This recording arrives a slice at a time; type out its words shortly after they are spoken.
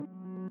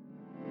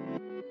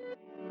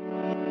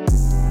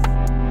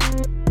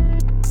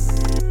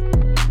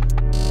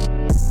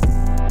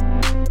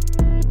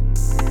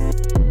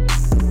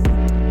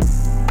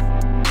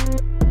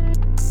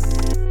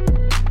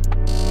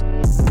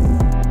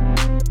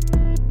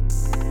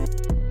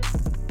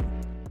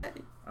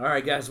All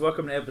right, guys,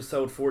 welcome to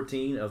episode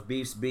 14 of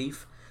Beef's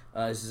Beef.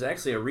 This is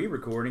actually a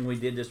re-recording. We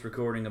did this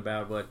recording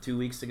about, 2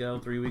 weeks ago,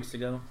 3 weeks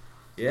ago?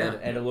 Yeah.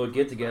 At a little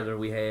get-together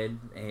we had,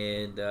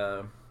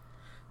 and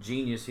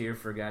Genius here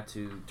forgot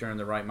to turn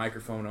the right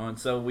microphone on,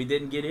 so we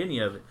didn't get any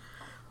of it.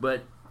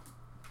 But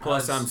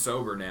plus, I'm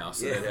sober now,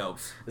 so that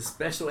helps. A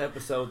special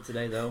episode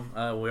today, though.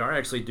 We are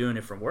actually doing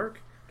it from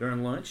work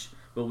during lunch,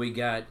 but we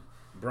got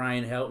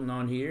Brian Helton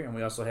on here, and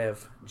we also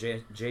have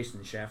Jason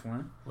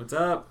Schaffline. What's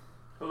up?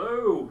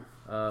 Hello.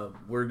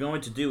 We're going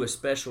to do a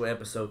special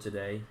episode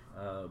today.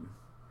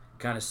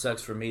 Kind of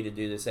sucks for me to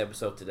do this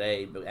episode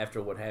today, but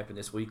after what happened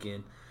this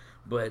weekend.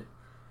 But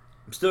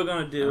I'm still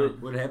going to do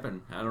it. What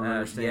happened? I don't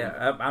understand.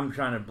 Yeah, I'm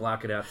trying to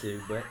block it out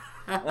too. But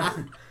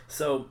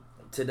so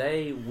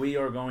today we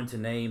are going to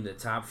name the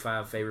top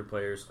 5 favorite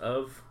players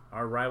of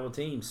our rival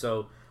team.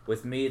 So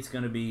with me, it's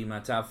going to be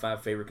my top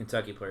 5 favorite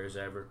Kentucky players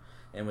ever.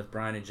 And with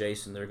Brian and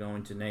Jason, they're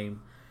going to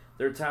name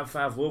their top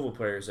 5 Louisville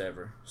players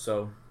ever.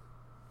 So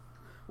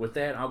with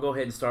that, I'll go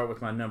ahead and start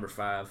with my number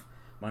 5.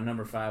 My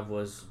number 5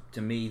 was,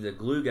 to me, the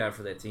glue guy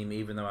for that team,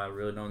 even though I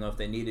really don't know if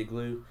they needed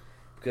glue,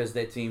 because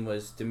that team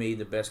was, to me,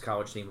 the best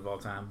college team of all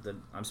time.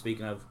 I'm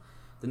speaking of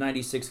the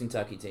 96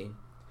 Kentucky team.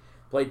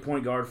 Played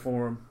point guard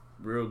for him.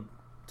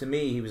 To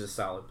me, he was a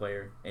solid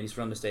player, and he's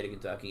from the state of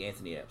Kentucky,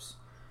 Anthony Epps.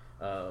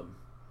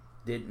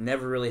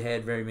 Never really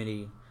had very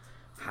many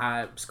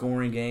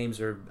high-scoring games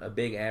or a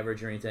big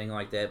average or anything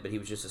like that, but he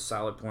was just a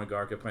solid point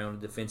guard, could play on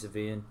the defensive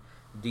end,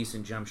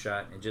 decent jump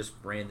shot, and just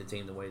ran the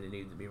team the way they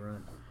needed to be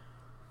run.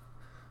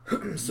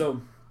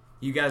 So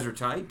you guys are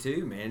tight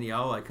too, man.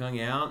 Y'all hung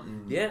out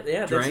and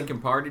drank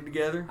and partied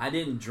together. I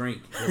didn't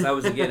drink because I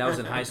was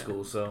in high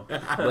school. So,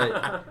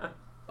 but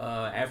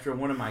after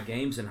one of my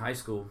games in high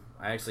school,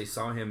 I actually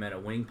saw him at a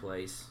wing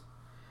place.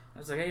 I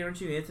was like, "Hey, aren't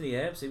you Anthony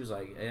Epps?" He was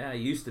like, "Yeah, I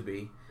used to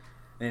be."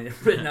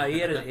 But no, he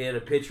had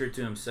a picture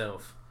to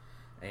himself.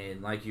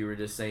 And like you were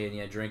just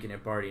saying, drinking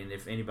and partying.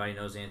 If anybody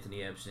knows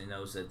Anthony Epps, he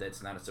knows that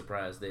that's not a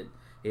surprise that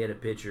he had a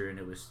picture and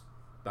it was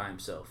by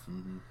himself.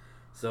 Mm-hmm.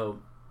 So,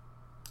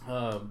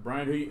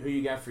 Brian, who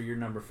you got for your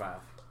number 5?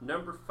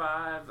 Number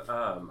 5,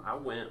 I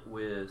went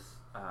with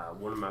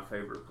one of my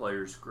favorite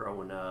players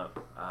growing up,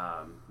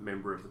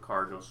 member of the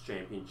Cardinals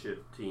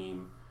championship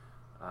team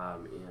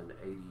in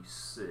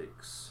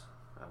 '86,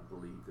 I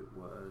believe it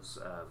was,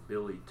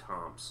 Billy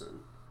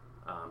Thompson.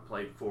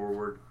 Played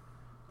forward.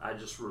 I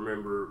just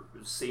remember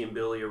seeing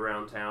Billy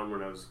around town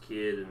when I was a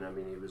kid, and I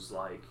mean, he was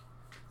like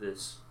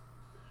this.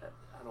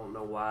 I don't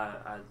know why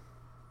I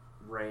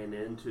ran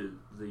into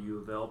the U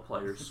of L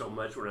players so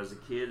much when I was a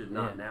kid, and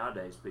not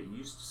nowadays, but you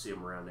used to see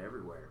them around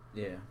everywhere.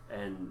 Yeah.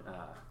 And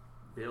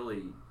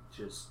Billy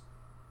just,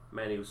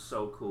 man, he was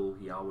so cool.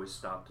 He always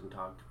stopped and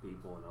talked to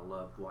people, and I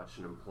loved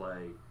watching him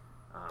play.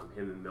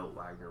 Him and Milt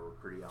Wagner were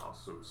pretty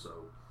awesome.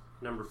 So,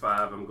 number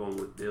 5, I'm going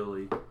with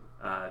Billy.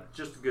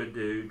 Just a good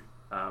dude.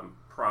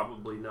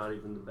 Probably not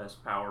even the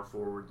best power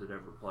forward that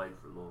ever played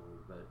for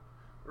Louisville,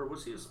 or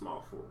was he a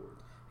small forward?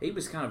 He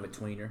was kind of a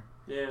tweener.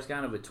 Yeah. He's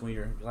kind of a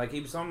tweener. Like,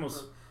 he was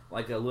almost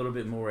like a little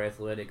bit more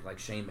athletic, like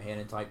Shane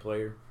Bohannon type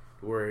player,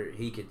 where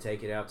he could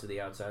take it out to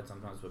the outside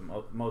sometimes, but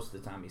most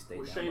of the time he stayed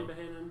was down Shane low.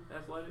 Bohannon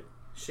athletic?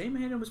 Shane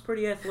Bohannon was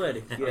pretty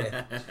athletic,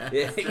 yeah.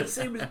 He was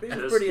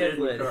pretty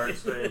athletic.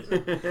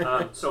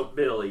 So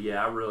Billy,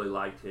 I really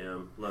liked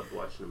him. Loved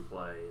watching him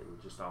play,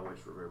 and just always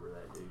remember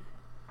that dude.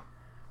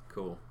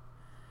 Cool.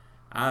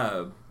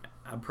 I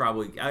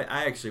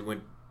actually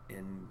went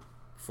and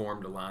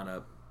formed a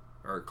lineup,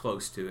 or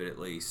close to it at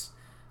least.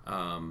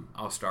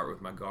 I'll start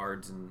with my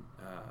guards, and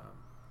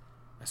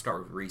I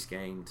start with Reese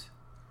Gaines.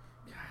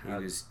 I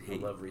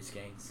love Reese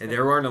Gaines. And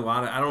there weren't a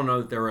lot of. I don't know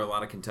that there were a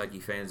lot of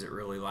Kentucky fans that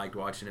really liked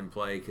watching him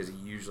play because he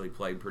usually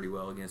played pretty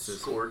well against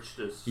us. Scorched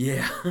us.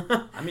 Yeah.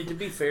 I mean, to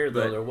be fair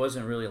though, there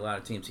wasn't really a lot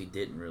of teams he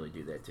didn't really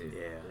do that to.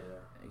 Yeah.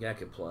 The guy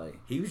could play.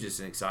 He was just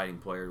an exciting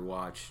player to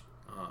watch.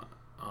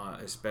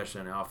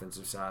 Especially on the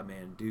offensive side,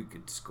 man, dude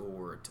could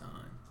score a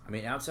ton. I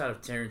mean, outside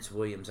of Terrence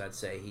Williams, I'd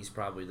say he's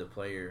probably the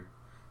player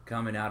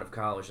coming out of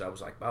college that I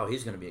was like, oh,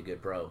 he's going to be a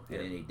good pro, and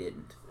then he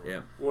didn't.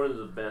 Yeah. One of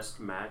the best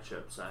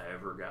matchups I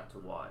ever got to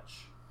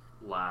watch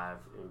live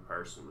in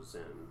person was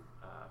in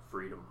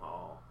Freedom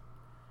Hall,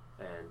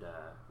 and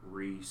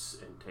Reese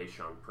and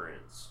Tayshaun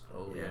Prince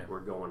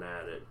were going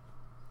at it,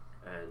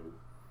 and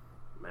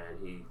man,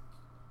 he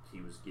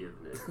was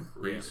giving it.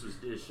 Reese was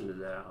dishing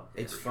it out.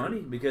 It's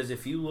funny because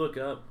if you look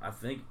up, I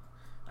think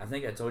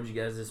I told you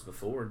guys this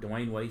before.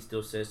 Dwayne Wade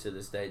still says to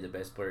this day the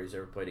best player he's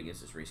ever played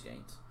against is Reese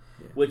Gaines,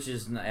 which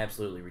is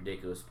absolutely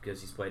ridiculous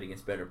because he's played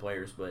against better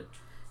players. But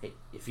hey,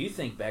 if you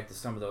think back to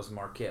some of those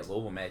Marquette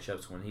Louisville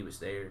matchups when he was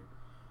there,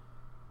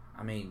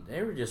 I mean,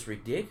 they were just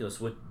ridiculous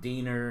with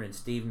Diener and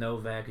Steve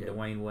Novak and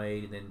Dwayne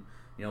Wade, and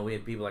then we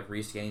had people like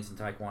Reese Gaines and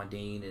Taekwon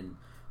Dean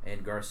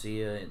and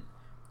Garcia, and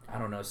I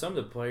don't know, some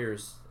of the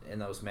players in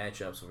those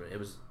matchups,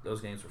 those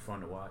games were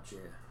fun to watch. Yeah.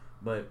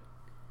 But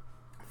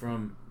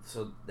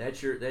so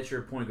that's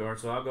your point guard.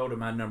 So I'll go to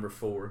my number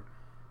 4,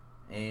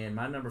 and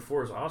my number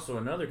 4 is also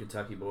another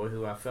Kentucky boy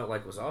who I felt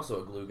like was also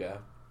a glue guy,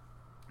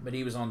 but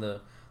he was on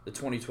the the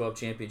 2012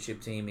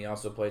 championship team. He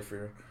also played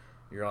for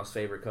your all's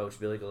favorite coach,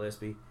 Billy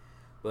Gillispie.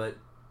 But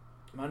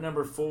my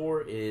number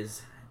 4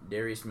 is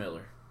Darius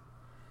Miller.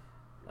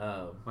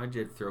 Why'd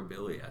you throw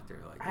Billy out there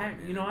like that?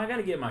 I got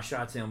to get my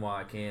shots in while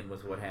I can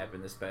with what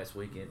happened this past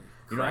weekend.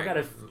 I got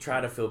to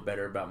try to feel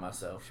better about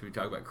myself. Should we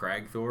talk about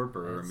Cragthorpe,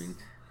 or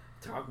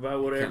talk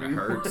about whatever? Kind of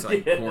hurts,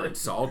 like pouring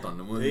salt on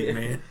the wound,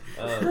 man.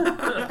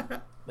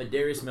 But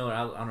Darius Miller,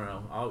 I don't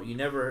know. You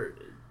never,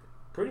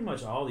 pretty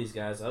much all these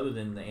guys, other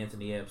than the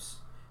Anthony Epps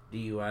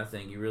DUI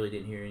thing, you really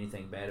didn't hear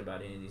anything bad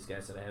about any of these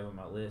guys that I have on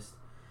my list.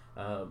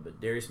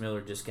 But Darius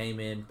Miller just came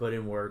in, put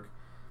in work.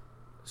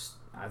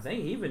 I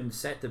think he even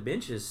sat the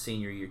bench his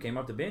senior year. Came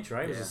off the bench,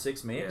 right? As a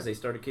sixth man because they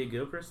started Kid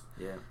Gilchrist.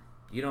 Yeah.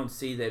 You don't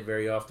see that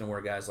very often where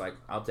guys like,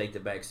 I'll take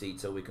the back seat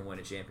so we can win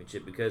a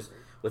championship, because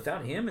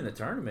without him in the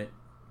tournament,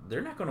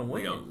 they're not going to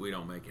win. We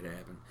don't make it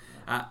happen.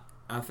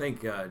 I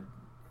think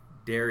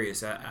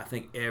Darius, I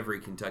think every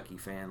Kentucky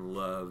fan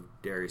loved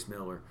Darius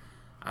Miller.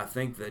 I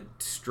think the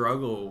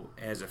struggle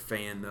as a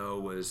fan, though,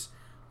 was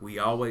we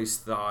always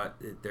thought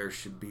that there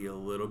should be a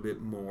little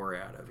bit more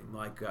out of him.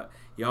 Like,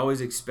 you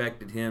always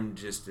expected him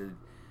just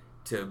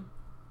to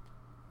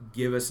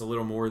give us a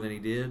little more than he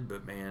did,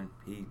 but, man,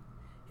 he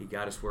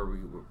got us where we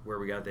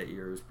got that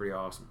year. It was pretty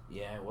awesome.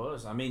 Yeah, it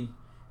was. I mean,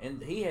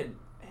 and he had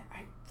 –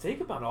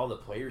 think about all the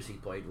players he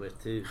played with,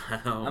 too.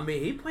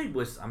 He played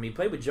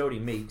with Jody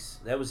Meeks.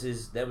 That was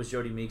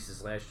Jody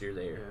Meeks' last year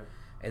there. Yeah.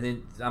 And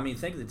then,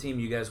 think of the team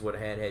you guys would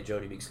have had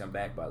Jody Meeks come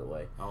back, by the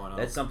way. Oh, I know.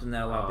 That's something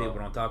that a lot of people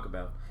don't talk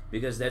about,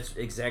 because that's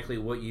exactly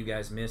what you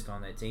guys missed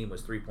on that team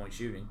was three-point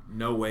shooting.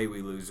 No way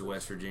we lose to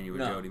West Virginia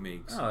with Jody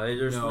Meeks. No,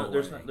 there's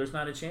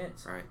not a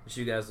chance that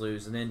you guys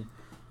lose. And then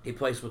he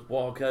plays with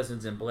Wall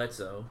Cousins and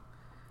Bledsoe.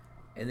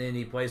 And then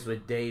he plays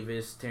with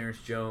Davis,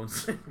 Terrence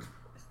Jones,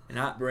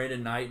 and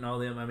Brandon Knight and all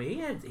them.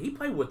 He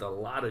played with a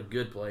lot of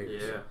good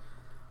players.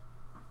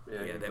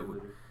 Yeah, that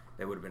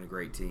would have been a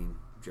great team.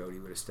 Jody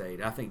would have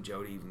stayed. I think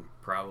Jody even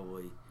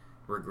probably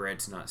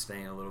regrets not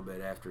staying a little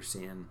bit after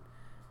seeing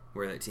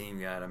where that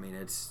team got.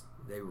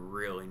 They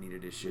really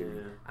needed his shooting.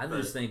 Yeah, I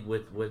just think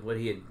with what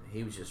he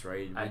was just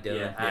ready to be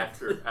done.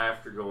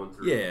 After going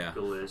through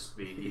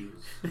Gillispie,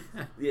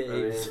 he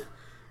was.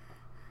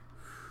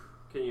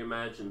 Can you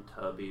imagine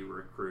Tubby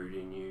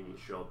recruiting you and you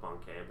show up on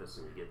campus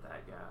and you get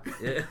that guy?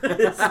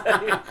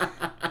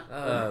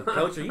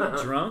 Coach, are you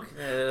drunk?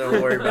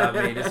 Don't worry about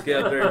me. Just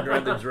get up there and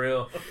run the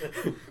drill.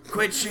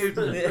 Quit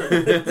shooting.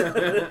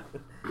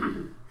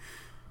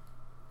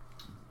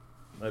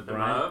 But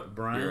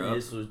Brian,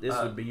 this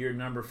would be your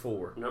number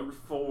 4. Number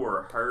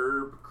 4,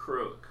 Herb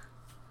Crook.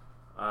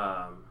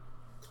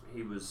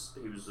 He was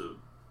a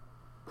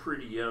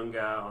pretty young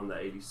guy on the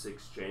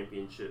 '86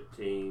 championship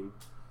team.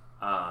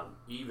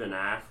 Even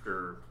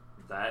after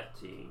that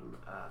team,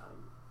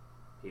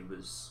 he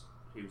was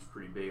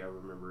pretty big. I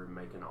remember him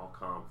making all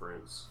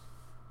conference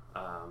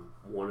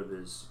one of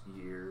his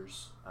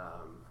years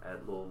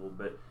at Louisville.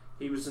 But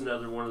he was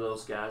another one of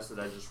those guys that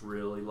I just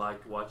really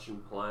liked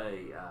watching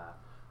play.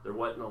 There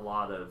wasn't a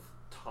lot of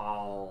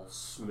tall,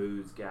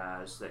 smooth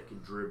guys that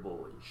could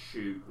dribble and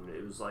shoot, and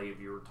it was like if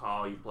you were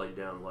tall, you played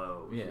down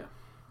low. Yeah.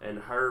 And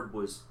Herb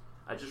was.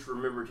 I just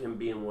remembered him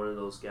being one of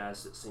those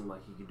guys that seemed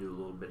like he could do a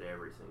little bit of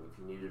everything. If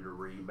you needed a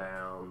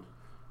rebound,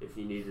 if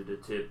you needed a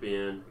tip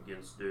in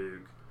against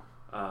Duke,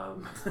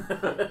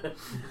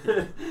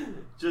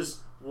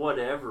 just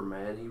whatever,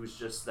 man. He was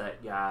just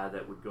that guy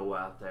that would go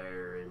out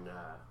there, and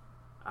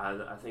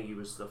I think he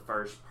was the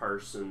first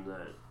person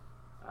that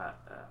I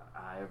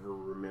ever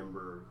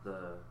remember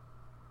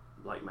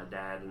like my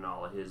dad and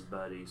all of his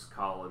buddies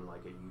calling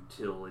like a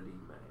utility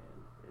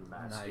man in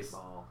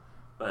basketball.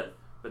 Nice.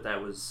 But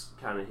that was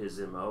kind of his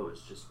MO, is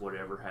just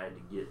whatever had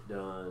to get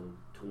done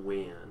to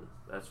win.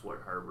 That's what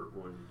Herbert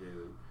wanted to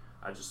do.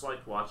 I just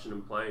liked watching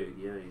him play.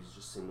 Again, he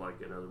just seemed like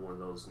another one of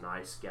those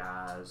nice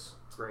guys,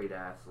 great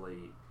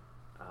athlete.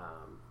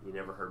 You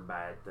never heard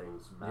bad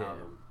things about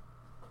him.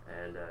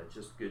 And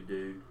just good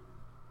dude.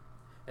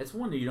 That's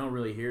one that you don't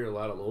really hear a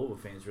lot of Louisville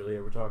fans really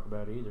ever talk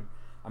about either.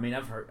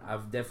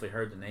 I've definitely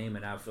heard the name,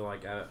 and I feel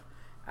like out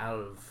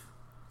of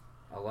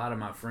a lot of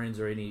my friends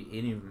or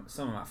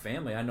some of my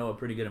family, I know a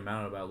pretty good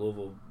amount about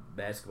Louisville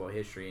basketball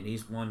history, and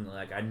he's one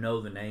like I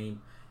know the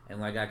name, and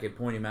like I could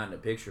point him out in a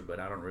picture, but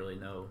I don't really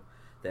know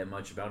that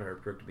much about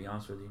Herb Crook, to be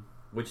honest with you.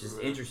 Which is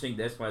interesting.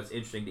 That's why it's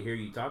interesting to hear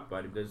you talk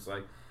about him, because it's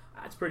like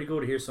it's pretty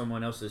cool to hear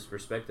someone else's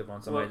perspective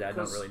on somebody that I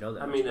don't really know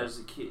that much about. As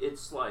a kid,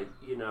 it's like,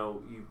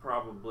 you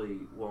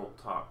probably won't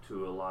talk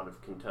to a lot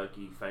of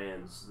Kentucky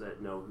fans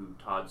that know who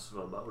Todd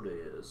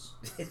Svoboda is.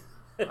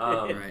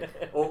 Right.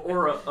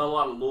 Or a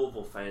lot of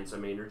Louisville fans,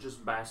 or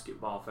just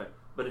basketball fans.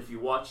 But if you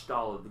watched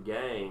all of the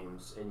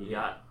games and you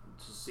got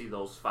to see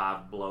those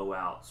 5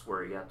 blowouts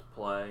where he got to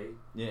play,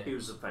 he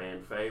was a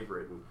fan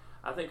favorite. And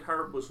I think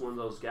Herb was one of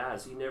those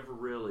guys. He never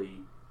really,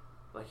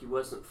 he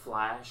wasn't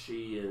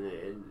flashy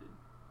and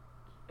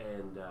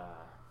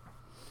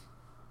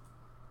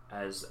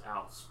as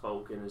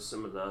outspoken as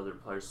some of the other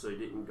players, so he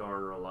didn't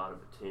garner a lot of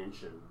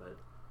attention. But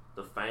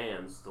the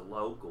fans, the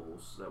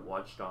locals that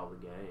watched all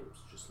the games,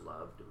 just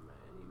loved him, man.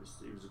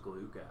 He was a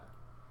glue guy.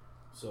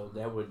 So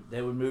that would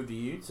move to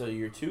you. So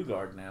you're two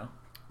guard now.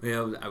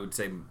 Yeah, I would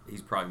say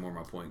he's probably more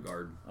my point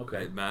guard.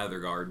 Okay. My other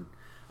guard,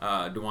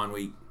 DeJuan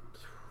Wheat.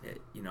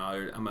 You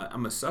know,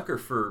 I'm a sucker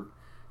for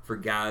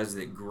guys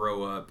that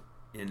grow up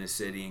in the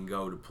city and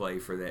go to play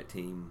for that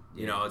team.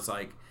 You know, it's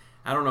like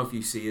I don't know if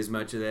you see as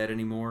much of that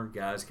anymore.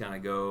 Guys kind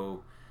of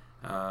go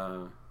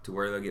to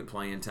where they'll get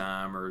playing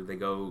time, or they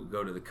go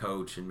to the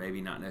coach and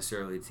maybe not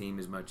necessarily the team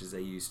as much as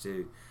they used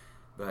to.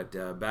 But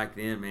back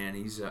then, man,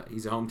 he's a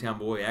hometown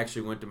boy.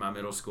 Actually went to my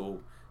middle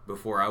school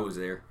before I was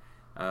there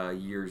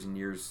years and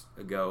years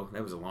ago.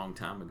 That was a long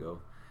time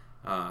ago.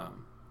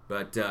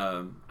 But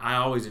I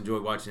always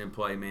enjoyed watching him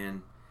play,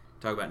 man.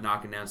 Talk about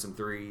knocking down some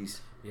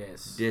threes.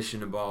 Yes. Dishing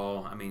the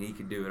ball. I mean, he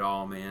could do it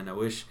all, man. I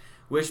wish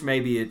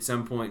maybe at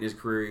some point in his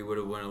career he would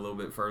have went a little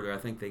bit further. I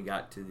think they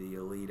got to the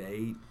Elite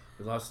Eight.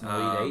 We lost in the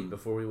Elite Eight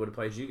before we would have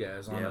played you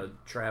guys on a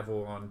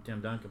travel on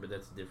Tim Duncan, but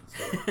that's a different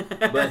story.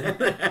 But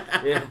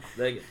yeah,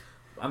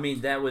 I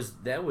mean that was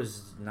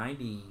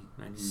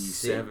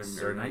 97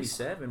 or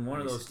 97,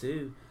 one of those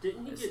two.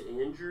 Didn't he get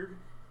injured?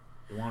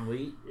 DeJuan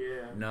Wheat?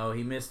 Yeah. No,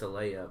 he missed a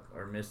layup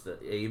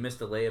he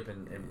missed a layup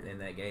in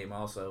that game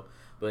also.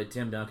 But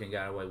Tim Duncan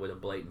got away with a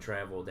blatant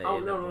travel. That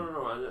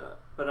No.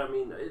 But I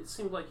mean, it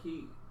seemed like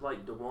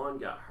DeJuan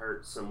got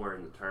hurt somewhere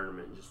in the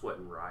tournament and just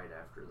wasn't right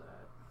after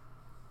that.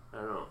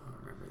 I don't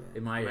remember that.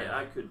 It might have.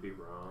 I could be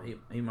wrong.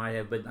 He might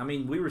have, but I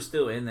mean, we were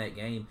still in that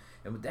game,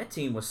 and that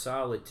team was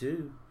solid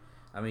too.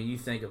 I mean, you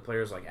think of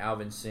players like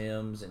Alvin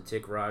Sims and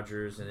Tick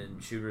Rogers, and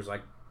then shooters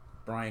like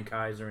Brian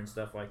Kaiser and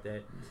stuff like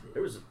that.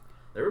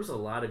 There was a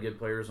lot of good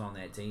players on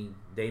that team.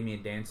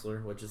 Damian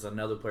Dantzler, which is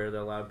another player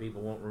that a lot of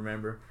people won't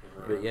remember,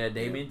 but yeah,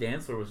 Damian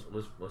Dantzler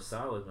was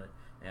solid. But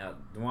yeah,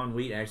 DeJuan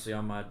Wheat actually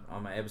on my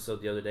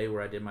episode the other day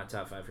where I did my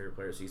top 5 favorite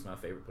players, he's my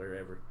favorite player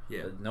ever.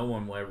 Yeah, no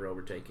one will ever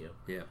overtake him.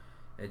 Yeah.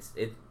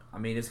 I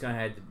mean, it's gonna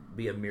have to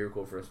be a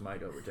miracle for somebody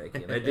to overtake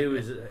him. That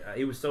dude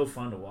he was so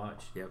fun to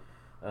watch. Yep.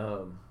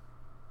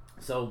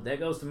 So that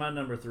goes to my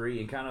number 3,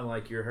 and kind of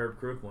like your Herb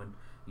Crook one,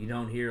 you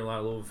don't hear a lot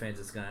of Louisville fans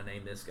that's gonna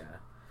name this guy.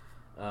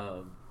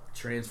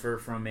 Transfer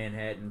from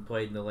Manhattan,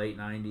 played in the late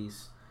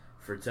 '90s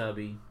for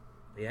Tubby.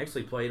 He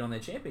actually played on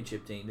that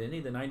championship team, didn't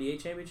he? The '98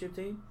 championship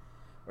team,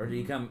 or did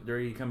he come?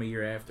 Did he come a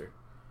year after?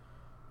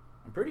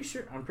 I'm pretty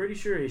sure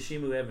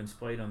Hishimu Evans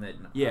played on that.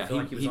 Yeah, I feel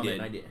like he was on did.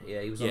 that 90,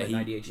 he was on that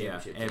 '98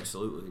 championship. Yeah,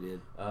 absolutely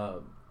did. I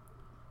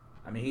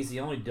mean, he's the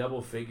only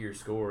double-figure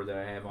scorer that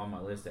I have on my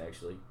list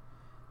actually,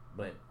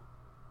 but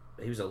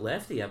he was a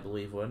lefty, I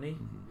believe, wasn't he?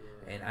 Mm-hmm.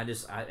 And I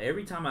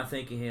every time I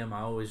think of him, I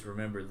always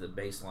remember the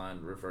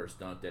baseline reverse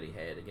dunk that he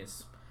had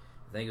against,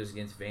 I think it was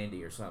against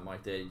Vandy or something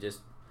like that.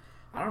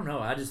 I don't know.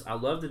 I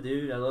love the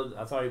dude.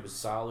 I thought he was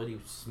solid. He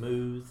was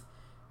smooth,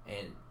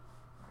 and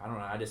I don't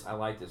know. I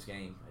like this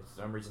game. For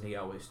some reason, he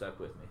always stuck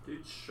with me.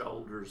 Dude's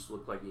shoulders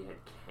looked like he had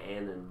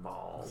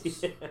cannonballs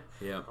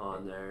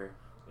on there.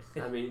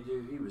 I mean,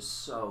 dude, he was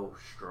so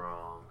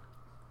strong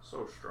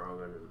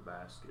under the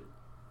basket.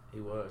 He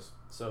was.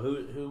 So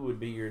who would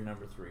be your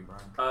number 3,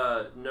 Brian?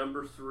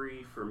 Number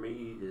 3 for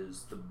me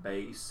is the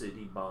Bay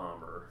City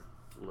Bomber,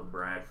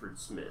 LaBradford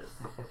Smith.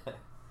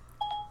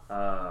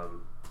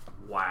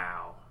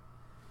 Wow.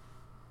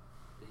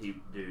 He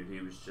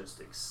was just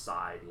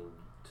exciting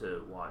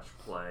to watch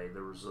play.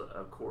 There was,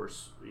 of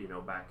course,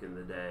 back in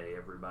the day,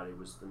 everybody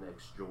was the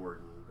next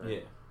Jordan.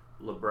 But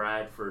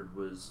LaBradford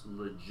was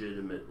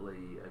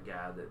legitimately a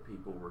guy that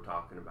people were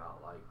talking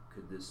about, like,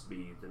 could this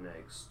be the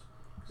next?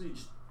 Because he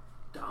just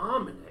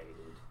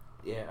dominated.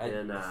 Yeah.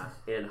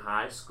 In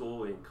high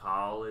school, in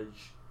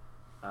college,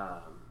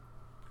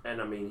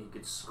 and I mean he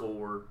could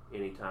score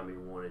anytime he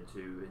wanted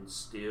to, and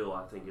still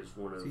I think is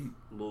one of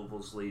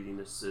Louisville's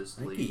leading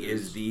assist leaders. He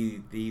is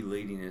the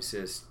leading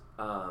assist.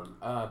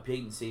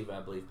 Pete and Steve,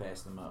 I believe,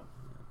 passed him up.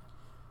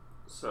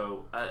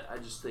 So I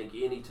just think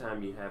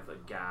anytime you have a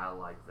guy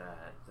like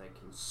that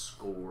can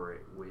score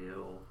at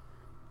will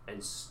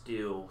and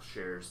still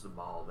shares the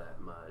ball that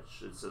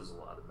much, it says a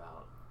lot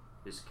about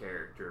his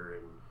character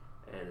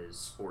and his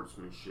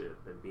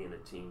sportsmanship and being a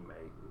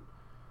teammate, and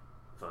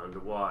fun to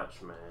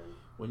watch, man.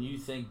 When you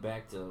think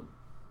back to,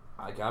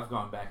 like, I've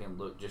gone back and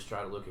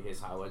try to look at his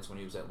highlights when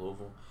he was at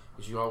Louisville,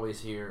 because you always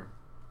hear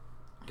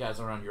guys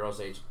around your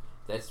age,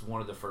 that's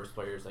one of the first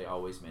players they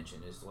always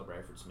mention is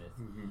LaBradford Smith.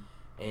 Mm-hmm.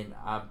 And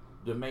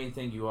the main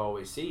thing you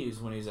always see is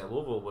when he was at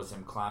Louisville was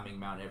him climbing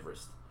Mount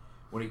Everest.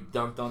 When he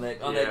dunked on that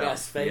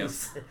guy's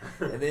face.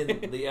 And then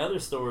the other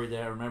story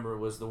that I remember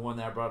was the one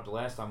that I brought up the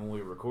last time when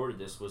we recorded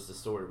this, was the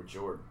story with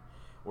Jordan,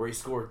 where he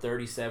scored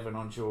 37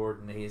 on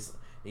Jordan. He's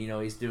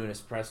doing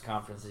his press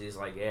conference. He's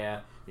like,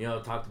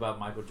 talked about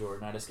Michael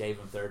Jordan. I just gave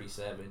him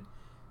 37.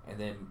 And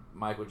then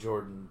Michael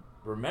Jordan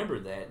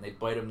remembered that, and they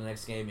played him the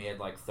next game. He had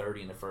like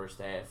 30 in the first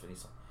half. And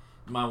he's like,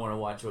 you might want to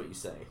watch what you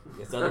say,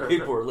 because other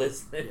people are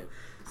listening.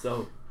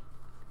 So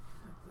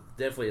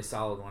definitely a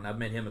solid one. I've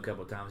met him a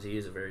couple of times. He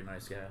is a very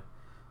nice guy.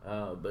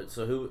 But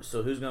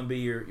who's going to be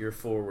your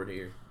forward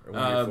here, or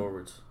one of your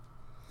forwards?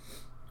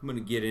 I'm going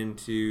to get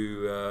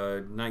into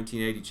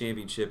 1980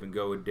 championship and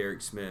go with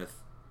Derek Smith.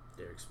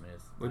 Derek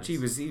Smith. Which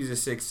Nice. he was a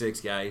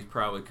 6'6" guy. He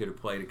probably could have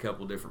played a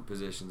couple different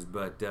positions,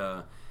 but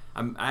I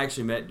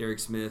actually met Derek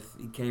Smith.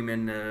 He came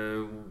in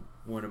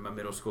one of my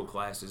middle school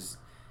classes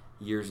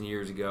years and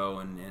years ago,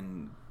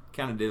 and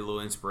kind of did a little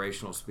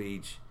inspirational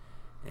speech.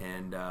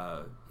 And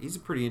he's a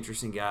pretty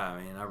interesting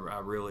guy, man. I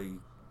really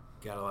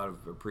got a lot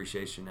of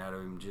appreciation out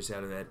of him just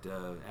out of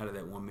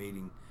that one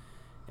meeting.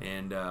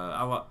 And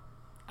I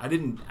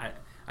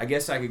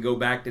guess I could go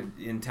back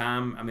in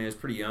time. I mean, I was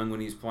pretty young when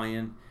he was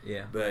playing.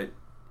 Yeah. But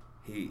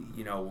he,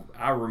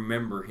 I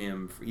remember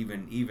him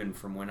even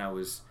from when I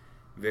was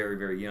very,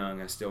 very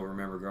young. I still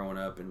remember growing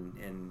up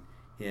and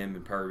him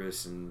and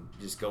Purvis and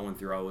just going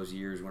through all those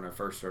years when I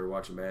first started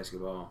watching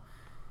basketball.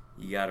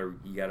 You gotta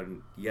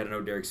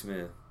know Derek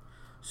Smith.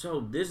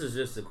 So this is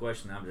just a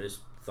question. I've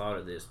just thought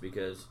of this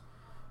because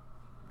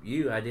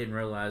I didn't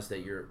realize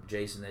that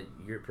Jason, that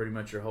you're pretty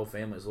much your whole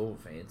family is Louisville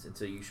fans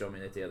until you showed me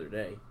that the other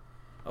day.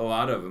 A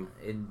lot of them.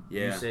 And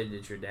Yeah. you said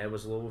that your dad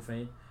was a Louisville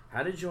fan.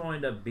 How did you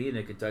end up being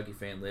a Kentucky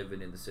fan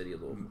living in the city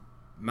of Louisville?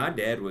 My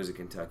dad was a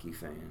Kentucky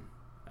fan,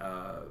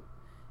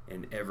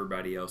 and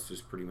everybody else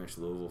was pretty much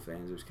Louisville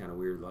fans. It was kind of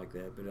weird like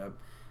that.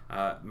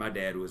 But my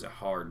dad was a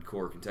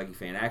hardcore Kentucky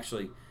fan.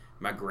 Actually,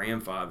 my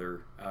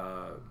grandfather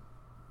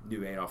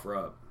knew Adolph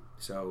Rupp,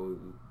 so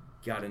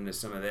got into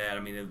some of that.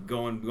 I mean,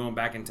 going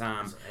back in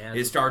time,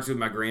 it starts with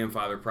my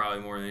grandfather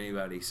probably more than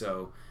anybody.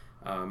 So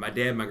my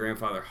dad and my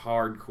grandfather,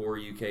 hardcore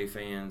UK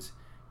fans,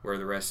 where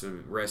the rest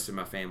of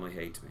my family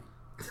hates me.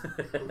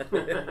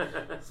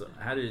 So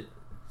how did?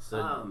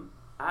 I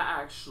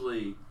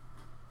actually,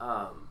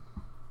 I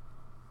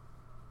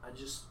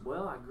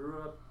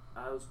grew up.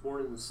 I was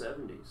born in the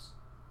 70s.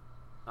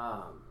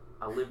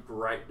 I lived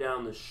right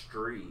down the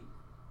street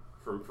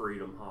from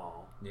Freedom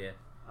Hall. Yeah.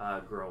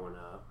 Growing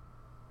up,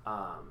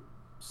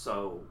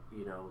 so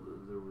there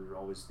were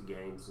always the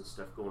games and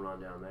stuff going on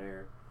down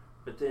there.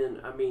 But then,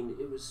 I mean,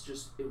 it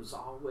was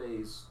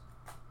always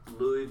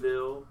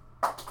Louisville,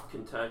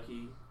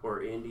 Kentucky,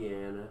 or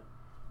Indiana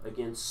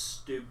against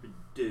stupid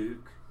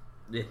Duke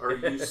or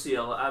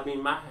UCLA. I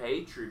mean, my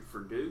hatred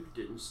for Duke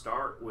didn't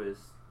start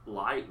with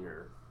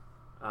Leitner.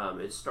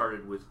 It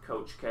started with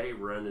Coach K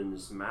running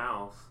his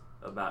mouth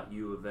about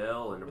U of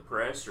L and a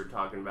presser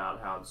talking about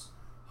how it's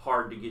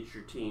hard to get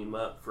your team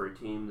up for a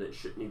team that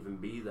shouldn't even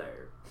be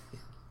there.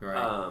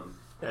 Right.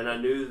 And I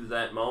knew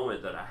that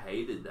moment that I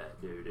hated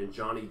that dude and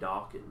Johnny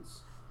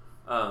Dawkins.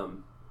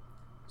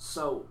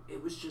 So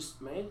it was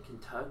just, man,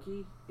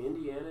 Kentucky,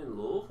 Indiana, and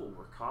Louisville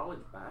were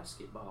college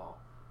basketball.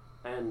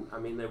 And, I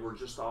mean, they were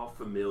just all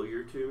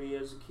familiar to me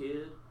as a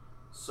kid.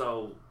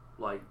 So,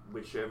 like,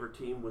 whichever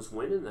team was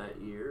winning that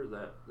year,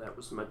 that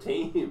was my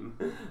team.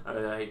 I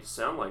hate to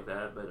sound like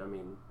that, but, I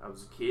mean, I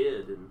was a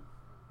kid, and,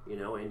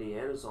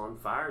 Indiana's on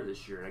fire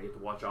this year, and I get to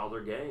watch all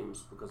their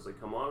games because they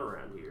come on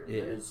around here.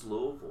 Yeah. And it's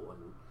Louisville,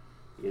 and,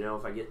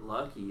 if I get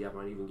lucky, I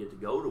might even get to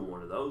go to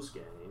one of those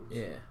games.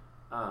 Yeah.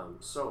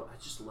 So I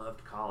just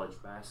loved college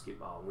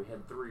basketball, and we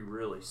had 3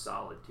 really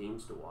solid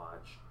teams to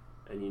watch,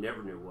 and you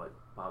never knew what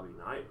Bobby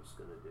Knight was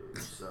going to do.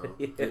 So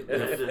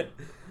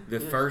The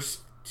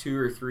first 2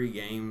 or 3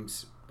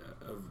 games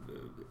of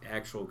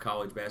actual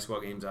college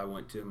basketball games I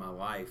went to in my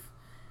life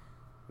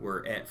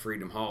were at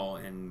Freedom Hall,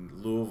 and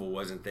Louisville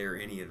wasn't there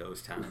any of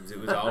those times. It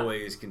was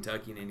always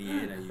Kentucky and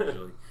Indiana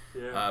usually.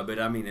 Yeah. But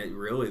I mean,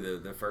 really,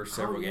 the first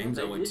several games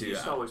I went to,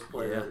 used to always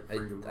play that at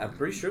Freedom Hall. I'm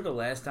pretty sure the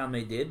last time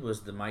they did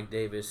was the Mike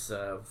Davis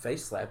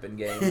face slapping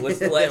game. Was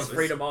the last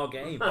Freedom Hall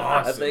game?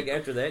 Awesome. I think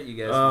after that you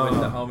guys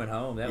went to home and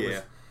home. That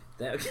was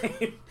that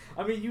game.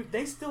 I mean,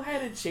 they still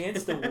had a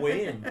chance to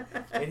win,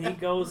 and he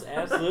goes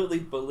absolutely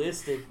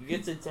ballistic. He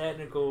gets a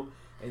technical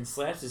and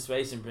slaps his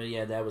face, and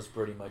that was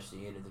pretty much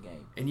the end of the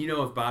game. And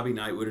if Bobby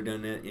Knight would have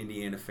done that,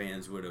 Indiana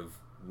fans would have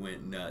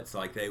went nuts.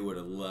 Like, they would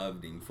have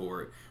loved him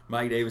for it.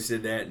 Mike Davis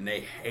did that, and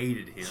they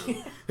hated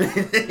him.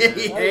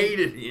 They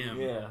hated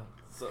him. Yeah.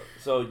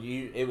 So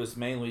it was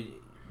mainly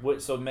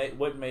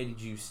what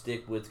made you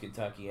stick with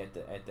Kentucky at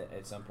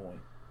some point?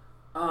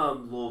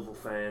 Louisville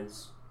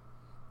fans.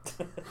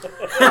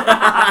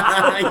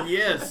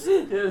 Yes.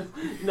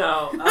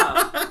 No,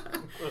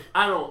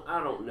 I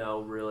don't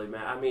know really,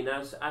 man. I mean,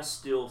 I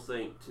still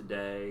think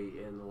today,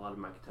 and a lot of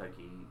my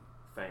Kentucky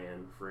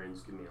fan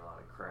friends give me a lot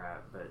of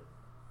crap, but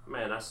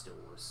man, I still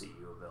want to see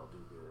U of L do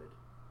good.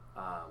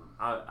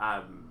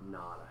 I'm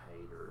not a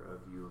hater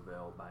of U of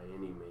L by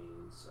any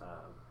means.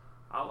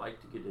 I like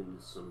to get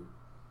into some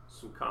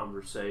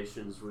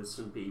conversations with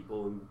some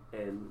people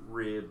and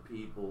rib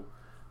people,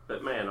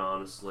 but man,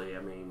 honestly,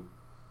 I mean,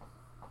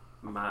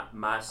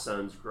 my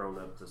son's grown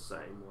up the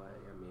same way.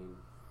 I mean,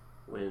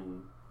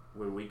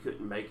 when we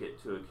couldn't make it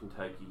to a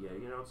Kentucky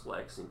game, it's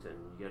Lexington.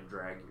 You got to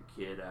drag your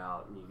kid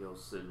out and you go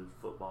sit at a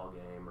football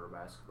game or a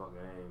basketball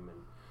game,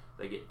 and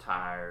they get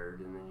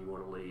tired, and then you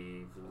want to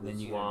leave, and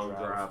it's a long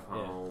drive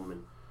home,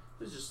 and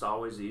it's just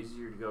always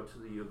easier to go to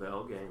the U of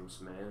L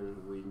games, man.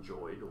 And we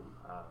enjoyed them.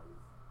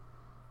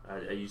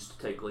 I used to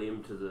take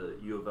Liam to the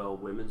U of L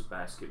women's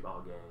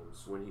basketball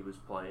games when he was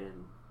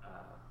playing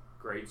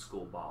grade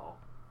school ball,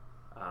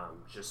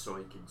 just so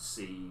he could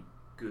see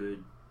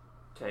good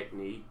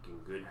technique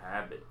and good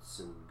habits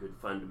and good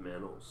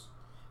fundamentals.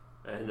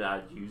 And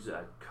I'd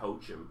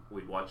coach him.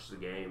 We'd watch the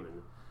game,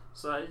 and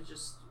so I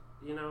just,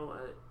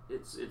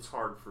 it's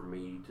hard for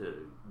me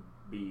to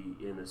be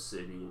in a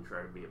city and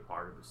try to be a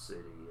part of a city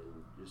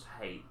and just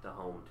hate the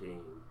home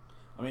team.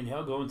 I mean,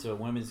 hell, going to a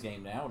women's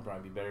game now would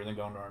probably be better than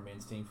going to our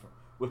men's team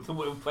with the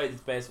way we played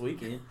this past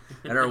weekend.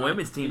 And our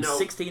women's team's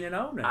 16-0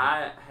 now.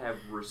 I have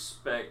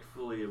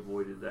respectfully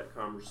avoided that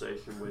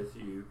conversation with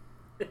you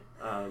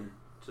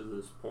to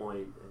this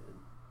point.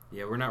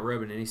 Yeah, we're not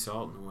rubbing any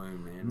salt in the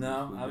wound, man.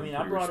 No, I mean,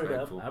 I brought it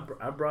up.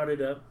 I brought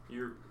it up.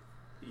 You're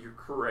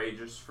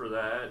courageous for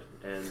that,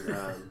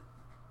 and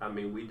I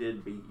mean, we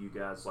did beat you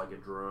guys like a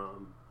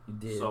drum. You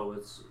did. So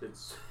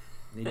it's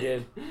you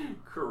did.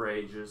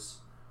 Courageous.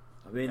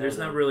 I mean, there's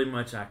not really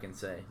much I can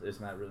say.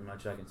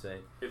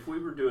 If we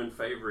were doing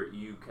favorite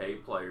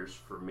UK players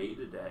for me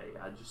today,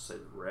 I'd just say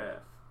the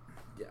ref.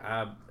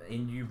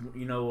 And you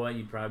know what?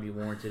 You'd probably be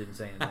warranted in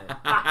saying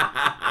that.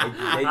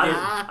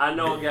 I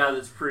know a guy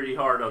that's pretty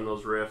hard on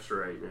those refs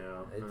right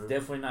now. It's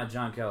definitely not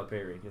John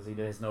Calipari because he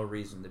has no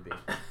reason to be.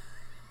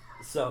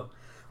 So,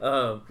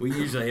 we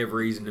usually have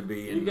reason to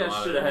be. You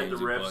guys should have had the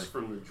refs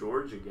from the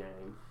Georgia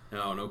game.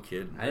 No, no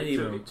kidding. I didn't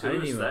even watch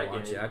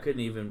it. I didn't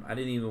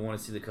even want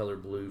to see the color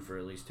blue for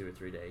at least 2 or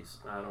 3 days.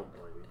 I don't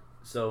blame you.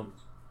 So,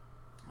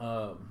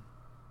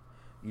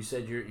 you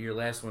said your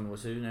last one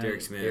was who now?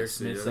 Derek Smith. Derek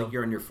Smith. I think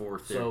you're on your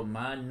fourth. So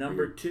my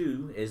number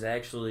 2 is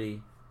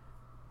actually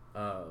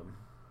a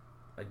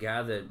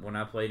guy that when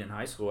I played in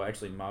high school, I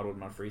actually modeled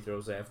my free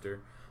throws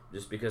after,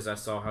 just because I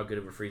saw how good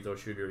of a free throw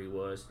shooter he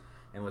was,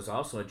 and was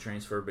also a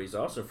transfer, but he's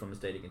also from the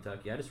state of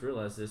Kentucky. I just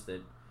realized this,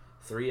 that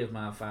 3 of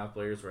my 5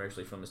 players were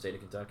actually from the state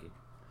of Kentucky.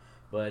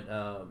 But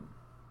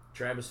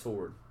Travis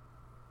Ford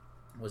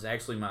was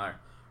actually my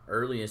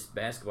earliest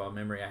basketball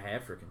memory I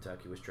have for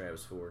Kentucky was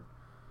Travis Ford.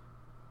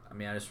 I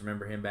mean, I just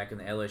remember him back in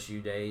the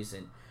LSU days.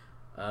 And,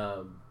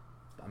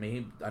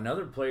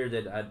 another player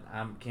that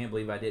I can't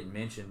believe I didn't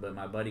mention, but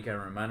my buddy kind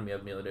of reminded me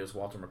of the other day was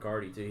Walter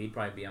McCarty, too. He'd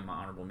probably be on my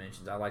honorable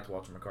mentions. I liked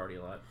Walter McCarty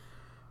a lot.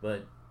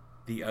 But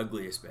the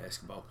ugliest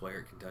basketball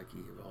player at Kentucky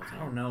of all time. I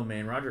don't know,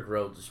 man. Roderick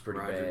Rhodes was pretty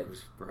bad.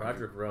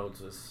 Roderick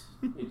Rhodes was...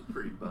 He's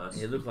pretty bust.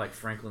 He looked like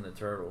Franklin the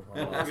Turtle.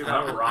 What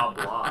about Rob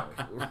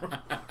Block?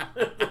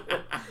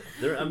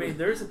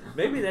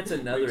 Maybe that's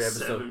another Like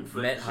episode.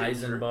 Matt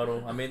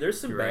Heisenbuttle. I mean,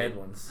 there's some bad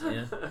ones.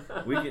 Yeah,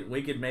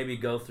 we could maybe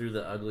go through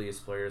the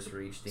ugliest players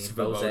for each team.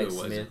 Bozak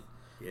Smith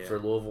for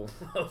Louisville.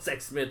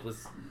 Bozak Smith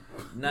was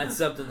not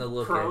something to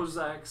look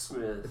Prozac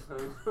Smith.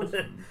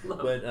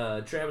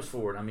 But Travis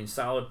Ford, I mean,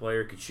 solid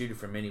player, could shoot it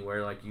from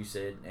anywhere, like you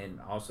said,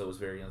 and also was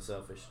very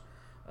unselfish.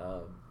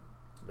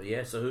 But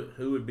yeah, so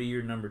who would be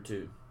your number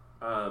 2?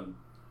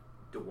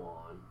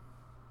 DeJuan.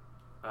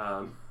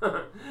 I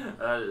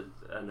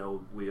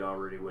know we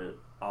already went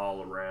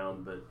all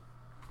around, but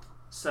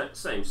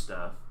same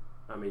stuff.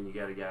 I mean, you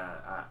got a guy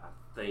I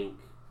think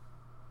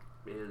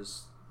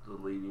is the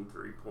leading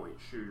 3-point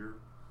shooter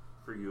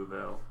for U of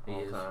L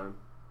all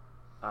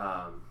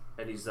time.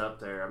 And he's up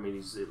there. I mean,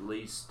 he's at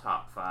least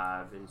top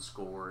 5 in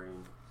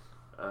scoring.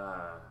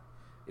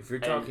 If you're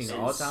talking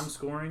all-time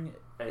scoring,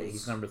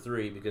 he's number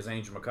 3 because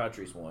Angel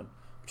McCoughtry's one,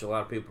 which a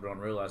lot of people don't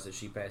realize that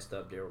she passed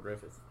up Daryl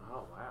Griffith.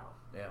 Oh, wow.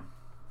 Yeah.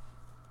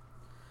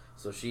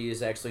 So she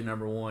is actually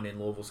number 1 in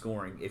Louisville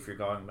scoring if you're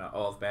talking about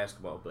all of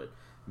basketball, but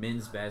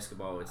men's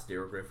basketball, it's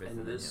Daryl Griffith.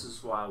 And this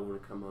is why I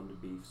want to come on to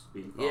Beef's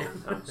Beef all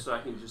the time, so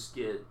I can just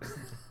get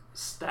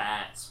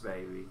stats,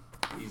 baby.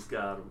 He's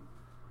got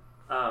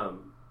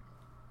them.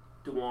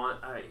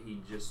 DeJuan, he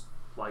just,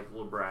 like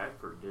Lil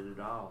Bradford, did it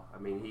all. I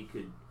mean, he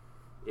could,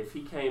 if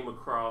he came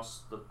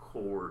across the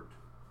court,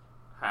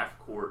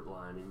 half-court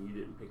line, and you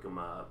didn't pick him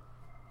up,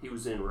 he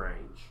was in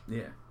range.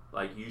 Yeah.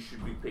 Like, you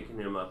should be picking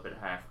him up at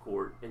half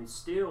court. And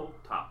still,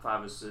 top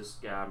 5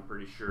 assist guy, I'm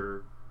pretty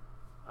sure.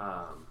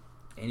 And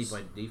he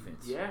played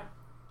defense. Yeah.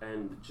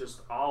 And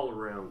just all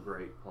around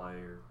great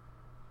player.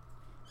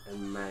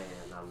 And, man,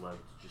 I love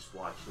to just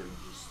watch him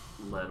just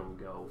let him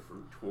go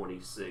from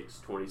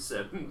 26,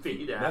 27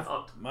 feet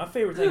out. My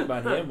favorite thing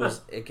about him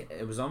was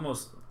it was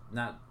almost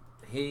not...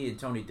 He and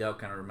Tony Delk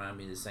kind of remind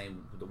me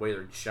of the way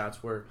their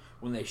shots were.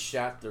 When they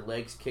shot, their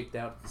legs kicked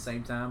out at the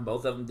same time.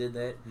 Both of them did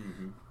that.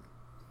 Mm-hmm.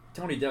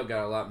 Tony Delk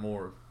got a lot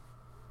more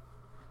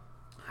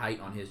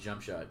height on his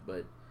jump shot,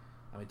 but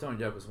I mean Tony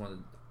Delk was one of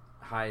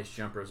the highest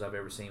jumpers I've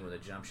ever seen with a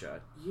jump shot.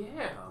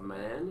 Yeah,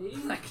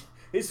 man. Like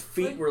his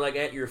feet were like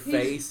at your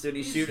face and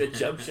he shoot a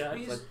jump shot.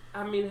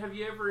 I mean, have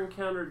you ever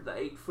encountered the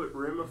 8-foot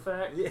rim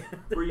effect? Yeah.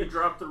 Where you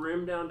drop the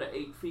rim down to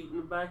 8 feet in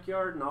the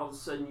backyard and all of a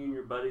sudden you and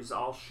your buddies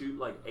all shoot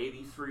like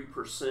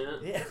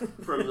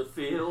 83% from the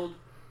field?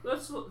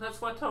 That's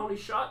why Tony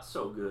shot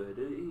so good.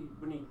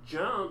 When he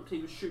jumped, he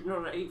was shooting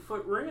on an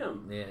 8-foot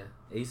rim. Yeah,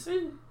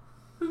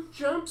 who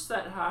jumps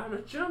that high in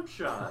a jump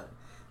shot?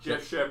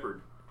 Jeff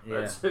Shepard.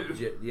 Yeah, that's who.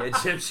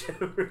 Jeff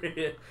Shepard.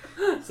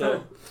 Yeah.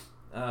 So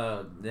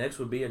next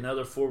would be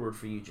another forward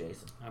for you,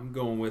 Jason. I'm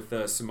going with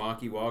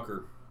Samaki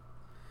Walker.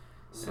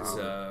 It's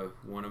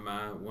one of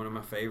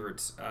my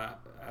favorites.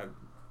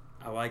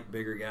 I like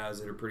bigger guys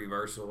that are pretty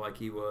versatile, like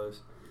he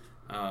was.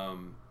 I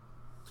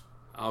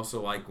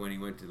also like when he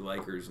went to the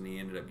Lakers and he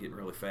ended up getting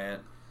really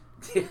fat.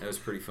 That was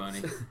pretty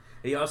funny.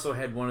 He also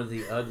had one of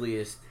the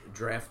ugliest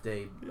draft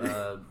day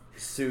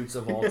suits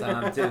of all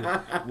time too,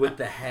 with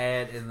the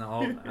hat and the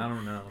all. I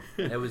don't know.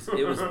 It was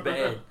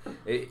bad.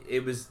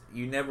 It was.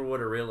 You never would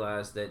have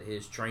realized that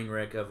his train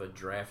wreck of a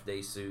draft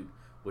day suit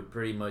would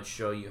pretty much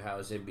show you how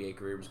his NBA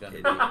career was going to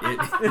be.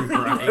 Right. You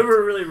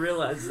never really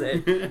realized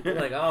that. You're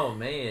like, oh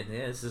man,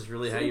 yeah, this is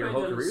really how your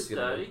whole Anybody career's done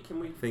a going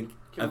to be. study?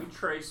 Can we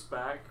trace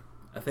back?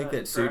 I think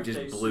that suit just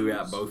draft day blew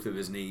out suits? both of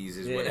his knees.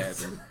 Is what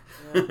Yes.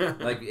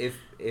 happened. Like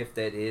if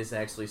that is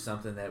actually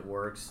something that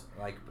works,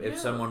 like if Yeah,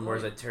 someone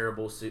wears a like-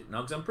 terrible suit. No,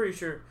 because I'm pretty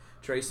sure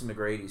Tracy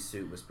McGrady's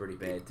suit was pretty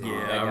bad too. Yeah,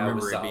 That I guy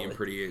remember was it being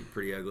solid.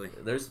 pretty ugly.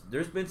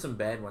 There's been some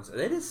bad ones.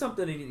 That is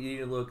something you need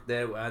to look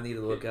that I need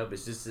to look up.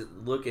 Is just to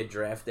look at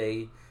draft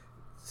day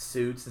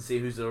suits and see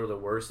who's the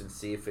worst and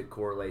see if it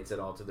correlates at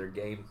all to their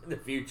game in the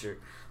future.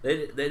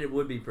 Then it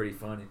would be pretty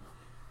funny.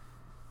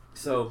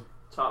 So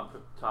Top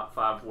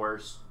 5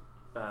 worst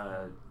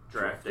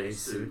draft day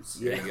suits.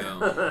 There you go.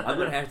 I'm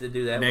gonna have to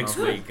do that Next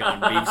one on, week on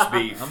Beef's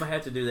Beef. I'm gonna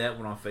have to do that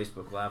one on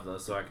Facebook Live though,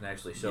 so I can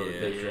actually show the Yeah.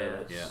 picture of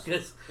it. Yeah.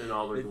 'Cause In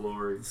all their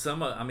glory. that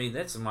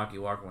Samaki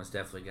Walker one's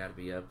definitely got to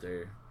be up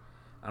there.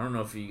 I don't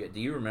know if do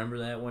you remember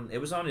that one? It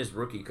was on his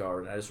rookie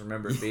card. I just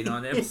remember it being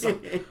on there. It was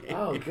like,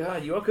 oh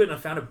god, you all couldn't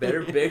have found a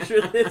better picture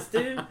of this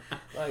dude.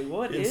 Like,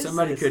 what And is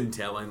somebody this? couldn't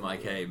tell him,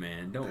 like, hey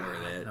man, don't wear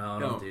that. No,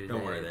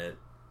 don't wear that.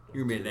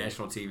 You're gonna be on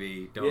national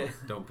TV.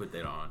 Don't put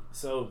that on.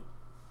 So,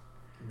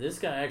 this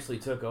guy actually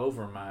took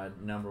over my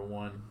number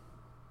one.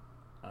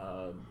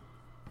 I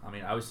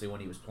mean, obviously when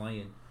he was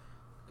playing,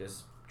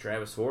 because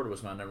Travis Ford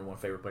was my number one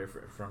favorite player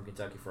from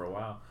Kentucky for a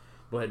while.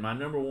 But my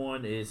number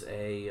one is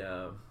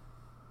a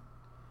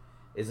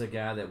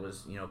guy that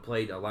was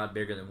played a lot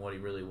bigger than what he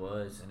really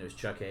was, and it was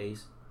Chuck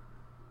Hayes.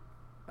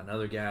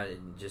 Another guy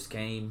that just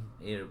came,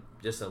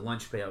 just a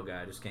lunch pail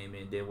guy, just came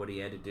in, did what he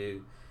had to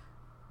do,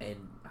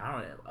 and I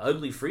don't know,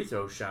 ugly free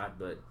throw shot,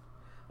 but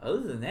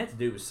other than that, the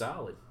dude was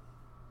solid.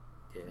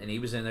 Yeah. And he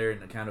was in there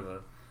in kind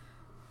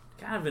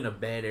of in a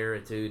bad era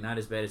too. Not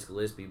as bad as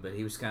Gillespie, but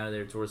he was kind of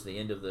there towards the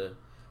end of the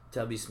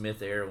Tubby Smith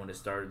era when it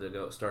started to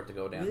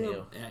go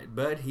downhill. Yeah,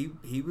 but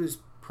he was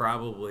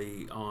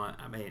probably on.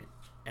 I mean,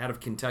 out of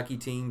Kentucky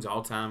teams,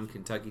 all-time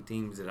Kentucky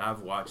teams that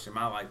I've watched in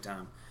my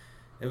lifetime,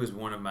 it was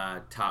one of my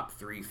top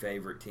 3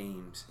 favorite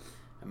teams.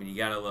 I mean, you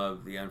got to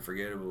love the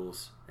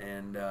Unforgettables.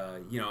 And,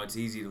 it's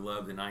easy to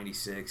love the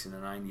 96 and the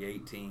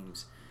 98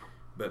 teams.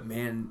 But,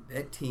 man,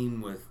 that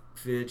team with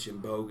Fitch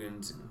and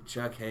Bogans and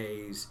Chuck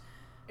Hayes,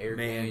 Eric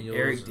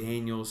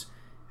Daniels,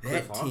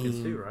 Cliff that Hawkins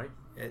team, too, right?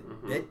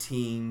 that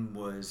team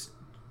was,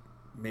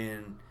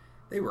 man,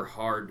 they were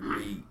hard to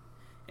beat.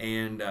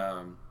 And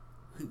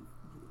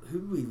who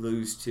did we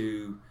lose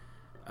to?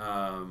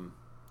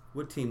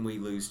 What team we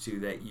lose to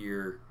that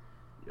year?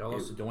 Y'all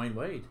lost to Dwayne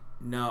Wade.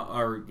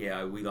 No,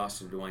 we lost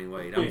to Dwayne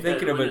Wade. I'm We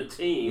thinking had of to win a a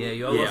team. Yeah,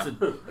 y'all lost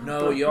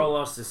to y'all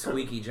lost to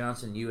Squeaky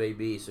Johnson,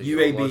 UAB. So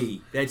y'all lost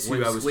UAB. That's who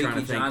when I was Squeaky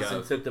trying to think Johnson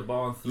of. took the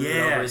ball and threw it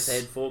over his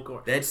head full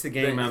court. That's the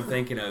game I'm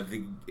thinking of.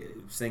 The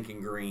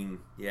Sinking Green.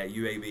 Yeah,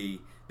 UAB.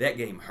 That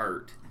game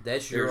hurt.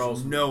 That's There's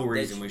your no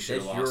reason we should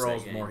have lost your that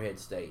all's game. Moorhead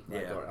State.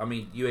 Yeah. I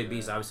mean, UAB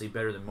is obviously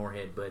better than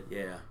Moorhead, but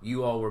Yeah.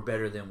 you all were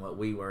better than what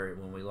we were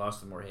when we lost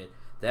to Moorhead.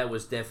 That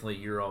was definitely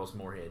your all's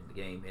Moorhead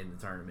game in the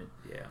tournament.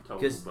 Yeah.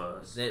 Total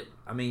bust. They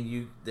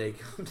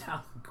come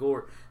down the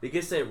court. He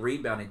gets that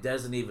rebound. He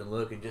doesn't even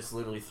look and just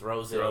literally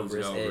throws it over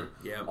his head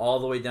Yep. all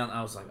the way down.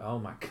 I was like, oh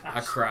my gosh.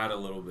 I cried a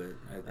little bit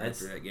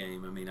after that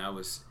game. I mean,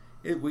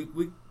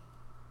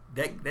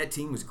 that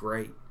team was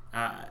great.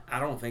 I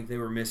don't think they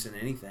were missing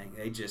anything.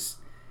 They just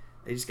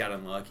got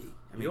unlucky.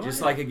 I mean,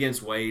 just like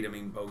against Wade. I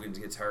mean, Bogans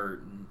gets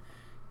hurt and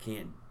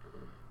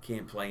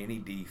can't play any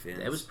defense.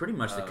 That was pretty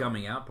much the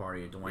coming out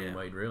party of Dwayne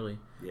Wade, really.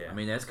 Yeah. I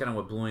mean, that's kind of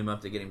what blew him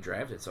up to get him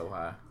drafted so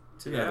high.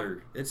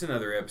 It's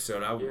another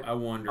episode. I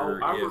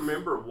wonder I if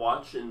remember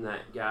watching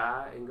that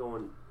guy and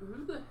going,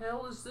 who the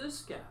hell is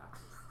this guy?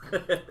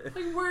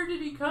 Like, where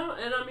did he come?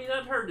 And I mean,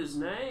 I'd heard his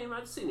name.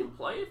 I'd seen him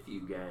play a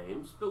few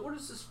games. But what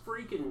is this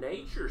freaking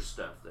nature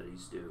stuff that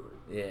he's doing?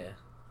 Yeah.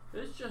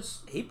 It's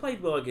just... He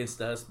played well against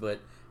us,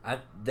 but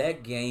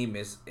that game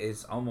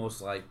is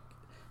almost like,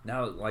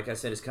 now, like I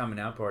said, his coming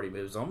out party, but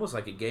it was almost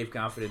like it gave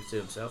confidence to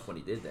himself when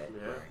he did that.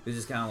 Yeah. It was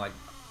just kind of like,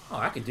 oh,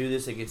 I can do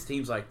this against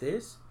teams like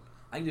this.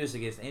 I can do this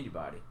against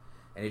anybody.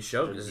 And it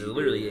showed. This is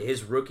literally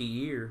his rookie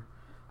year.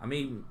 I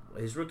mean,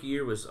 his rookie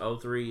year was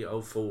 03,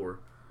 04.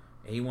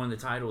 And he won the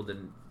title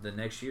the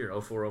next year,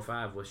 04,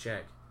 05 with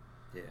Shaq.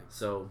 Yeah.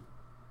 So,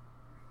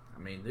 I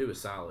mean, it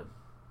was solid.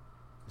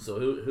 So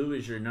who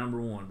is your number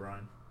one,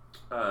 Brian?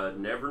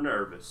 Never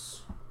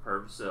Nervous.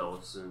 Purvis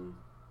Ellison.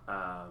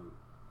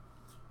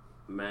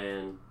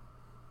 Man,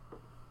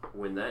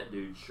 when that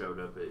dude showed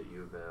up at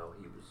U of L,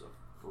 he was a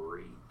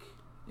freak.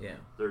 Yeah.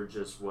 There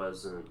just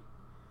wasn't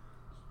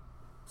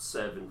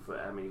 7 foot.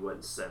 I mean, he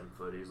wasn't 7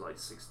 foot. He was like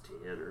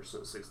 6'10" or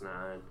something,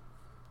 6'9".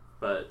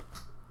 But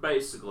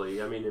basically,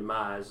 I mean, in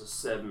my eyes, a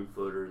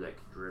 7-footer that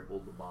could dribble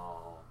the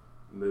ball,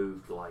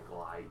 moved like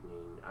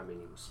lightning. I mean,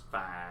 he was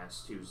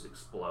fast. He was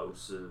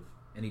explosive.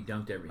 And he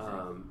dunked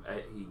everything.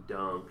 He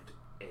dunked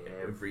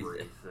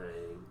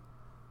everything.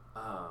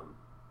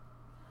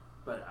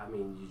 But I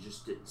mean, you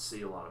just didn't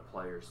see a lot of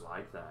players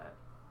like that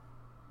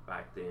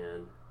back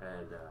then.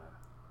 And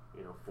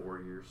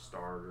 4-year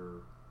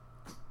starter.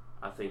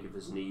 I think if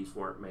his knees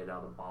weren't made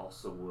out of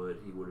balsa wood,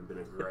 he would have been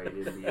a great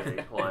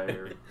NBA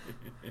player.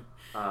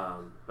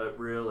 But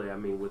really, I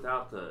mean, he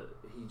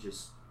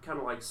just kind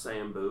of like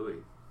Sam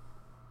Bowie.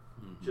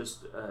 Mm-hmm.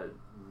 Just a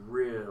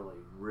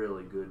really,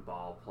 really good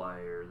ball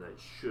player that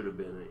should have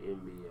been an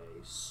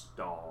NBA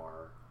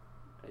star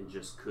and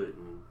just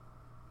couldn't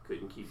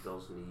keep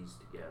those knees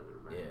together,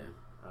 man.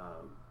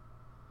 Yeah.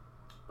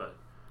 But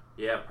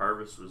yeah,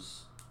 Purvis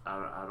was.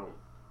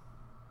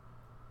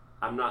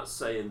 I'm not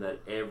saying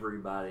that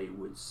everybody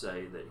would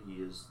say that he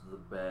is the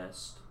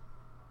best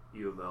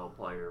U of L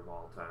player of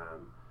all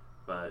time,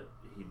 but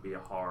he'd be a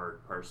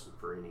hard person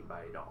for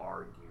anybody to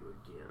argue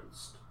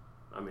against.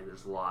 I mean,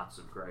 there's lots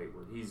of great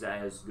ones. He's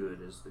as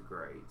good as the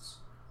greats,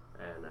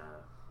 and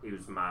he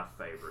was my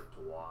favorite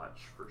to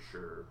watch for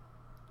sure.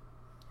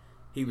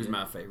 He was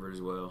my favorite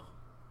as well.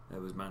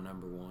 That was my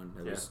number one.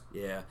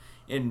 Yeah.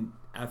 And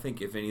I think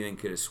if anything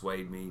could have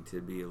swayed me to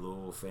be a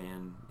Louisville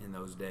fan in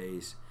those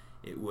days,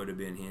 it would have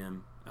been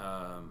him.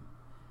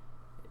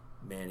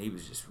 Man, he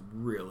was just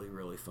really,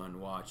 really fun to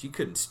watch. You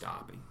couldn't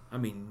stop him. I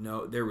mean,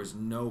 there was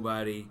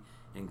nobody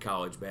in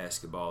college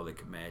basketball that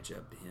could match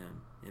up to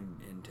him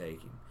and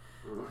take him.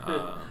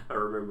 I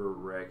remember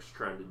Rex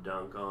trying to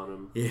dunk on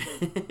him. Yeah.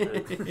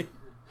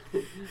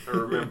 I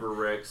remember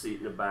Rex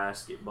eating a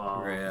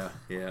basketball.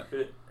 Yeah.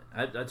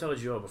 I told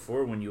you all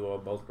before when you all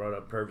both brought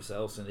up Purvis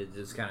Ellison,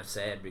 it's kind of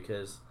sad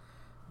because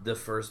the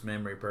first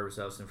memory of Purvis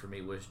Ellison for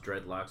me was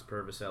Dreadlocks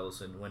Purvis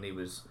Ellison when he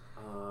was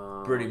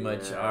pretty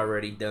much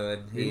already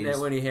done. Isn't that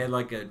when he had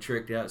like a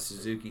tricked out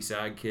Suzuki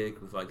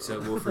sidekick with like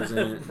subwoofers in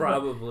it?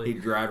 Probably.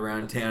 He'd ride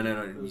around town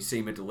and you see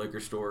him at the liquor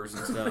stores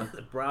and stuff.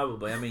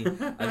 Probably. I mean,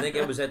 I think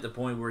it was at the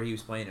point where he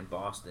was playing in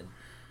Boston.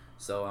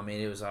 So, I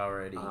mean, it was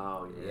already...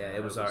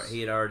 it was... He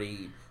had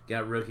already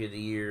got Rookie of the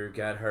Year,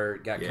 got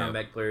hurt, got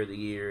Comeback Player of the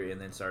Year, and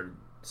then started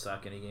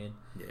sucking again.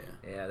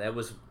 Yeah, that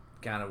was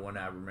kind of when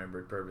I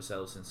remembered Purvis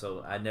Ellison.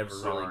 So, I never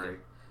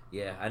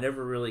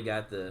really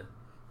got the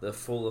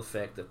full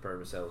effect of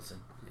Purvis Ellison.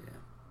 Yeah.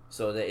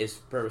 So, that is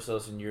Purvis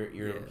Ellison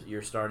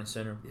your starting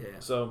center? Yeah,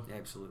 so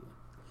absolutely.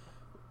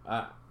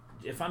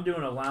 If I'm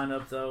doing a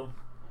lineup, though,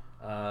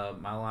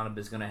 my lineup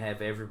is going to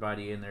have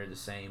everybody in there the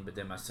same, but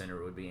then my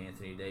center would be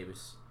Anthony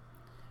Davis.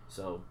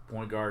 So,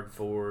 point guard,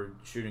 forward,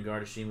 shooting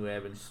guard, Ashimu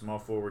Evans, small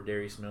forward,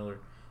 Darius Miller,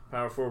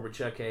 power forward,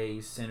 Chuck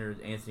Hayes, center,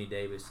 Anthony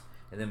Davis,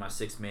 and then my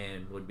sixth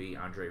man would be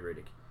Andre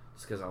Riddick,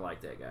 just because I like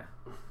that guy.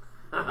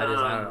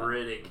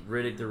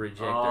 Riddick the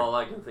Rejector. All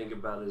I can think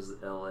about is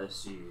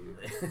LSU.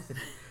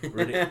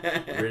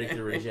 Riddick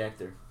the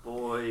Rejector.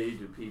 Boy,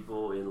 do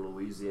people in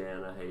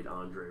Louisiana hate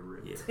Andre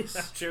Riddick. Yes.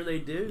 I'm sure they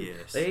do.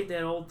 Yes. They hate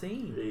that whole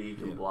team. He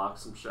can block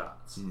some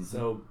shots. Mm-hmm.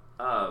 So,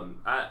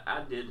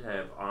 I did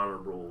have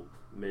honorable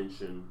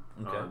mention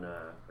on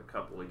a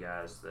couple of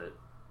guys that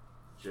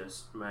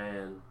just,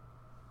 man,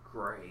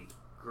 great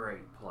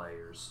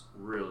players,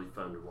 really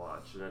fun to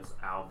watch, and that's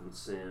Alvin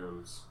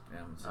Sims,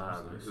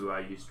 nice. who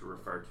I used to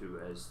refer to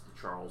as the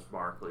Charles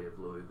Barkley of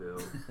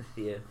Louisville.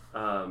 Yeah.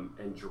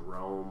 And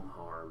Jerome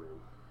Harmon.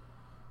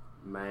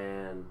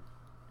 Man,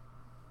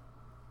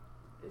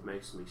 it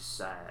makes me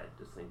sad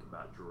to think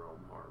about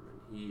Jerome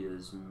Harmon. He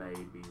is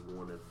maybe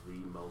one of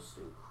the most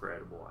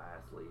incredible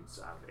athletes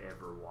I've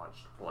ever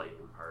watched play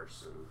in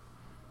person.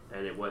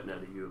 And it wasn't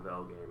at a U of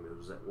L game, it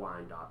was at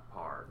Wyandotte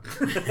Park.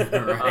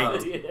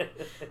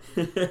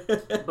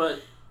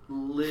 But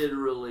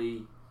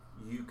literally,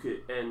 you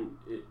could, and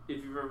if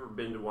you've ever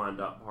been to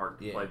Wyandotte Park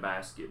to play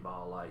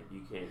basketball, like,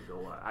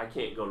 I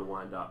can't go to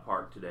Wyandotte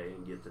Park today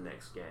and get the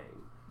next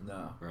game.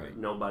 No. Right.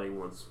 Nobody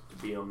wants to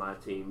be on my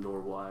team,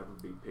 nor will I ever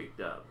be picked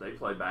up. They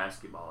play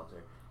basketball out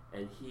there.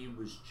 And he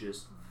was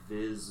just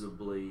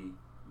visibly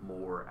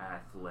more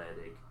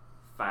athletic,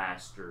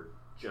 faster,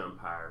 jump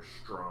higher,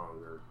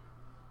 stronger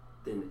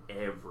than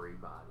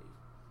everybody.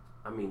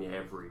 I mean,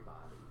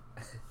 everybody.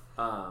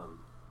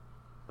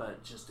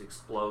 But just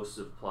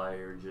explosive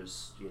player,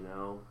 just,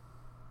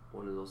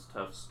 one of those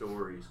tough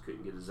stories,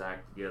 couldn't get his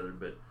act together.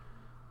 But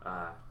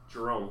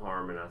Jerome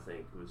Harmon, I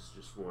think, was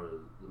just one of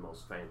the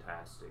most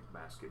fantastic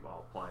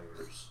basketball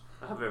players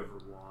I've ever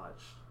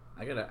watched.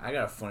 I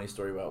got a funny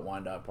story about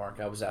Wyandotte Park.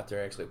 I was out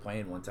there actually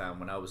playing one time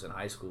when I was in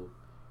high school,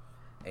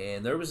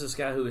 and there was this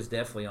guy who was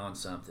definitely on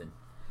something,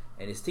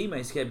 and his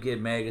teammates kept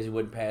getting mad because he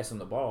wouldn't pass him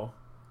the ball.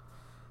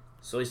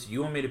 So he said,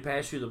 "You want me to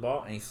pass you the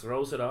ball?" And he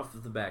throws it off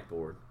of the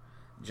backboard,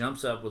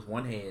 jumps up with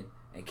one hand,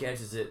 and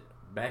catches it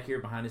back here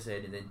behind his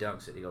head, and then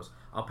dunks it. He goes,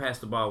 "I'll pass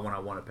the ball when I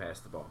want to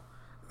pass the ball."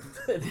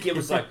 The kid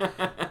was like,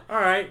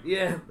 "All right,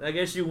 yeah, I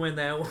guess you win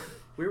that one."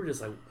 We were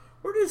just like,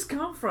 "Where did this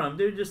come from?"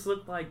 Dude just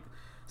looked like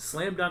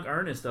Slam Dunk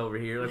Ernest over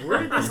here. Like, where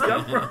did this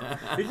come from?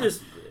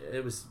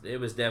 It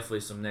was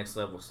definitely some next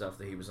level stuff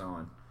that he was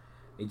on.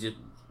 He just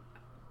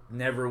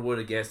never would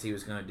have guessed he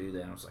was going to do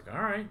that. I was like,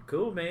 all right,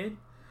 cool, man.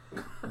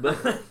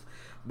 But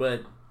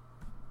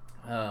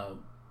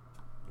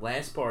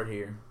last part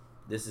here.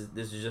 This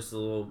is just a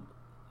little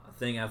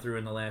thing I threw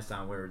in the last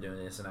time we were doing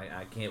this, and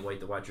I can't wait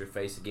to watch your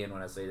face again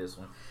when I say this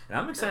one. And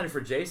I'm excited for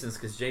Jason's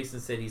because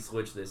Jason said he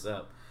switched this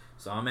up.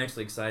 So I'm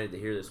actually excited to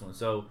hear this one.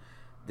 So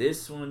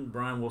this one,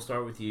 Brian, we'll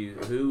start with you.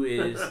 Who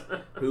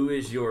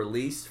is your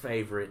least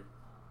favorite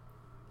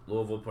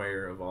Louisville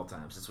player of all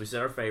time? Since we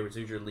said our favorites,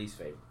 who's your least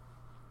favorite?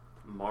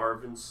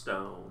 Marvin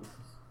Stone.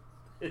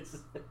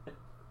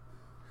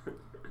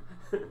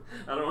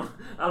 I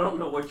don't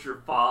know what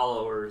your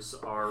followers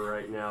are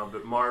right now,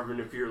 but Marvin,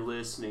 if you're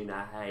listening,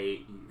 I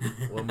hate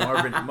you. Well,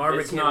 Marvin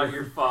it's not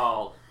your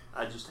fault.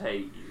 I just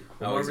hate you.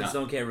 Well, Marvin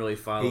Stone can't really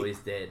follow. He's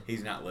dead.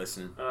 He's not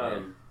listening.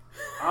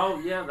 Oh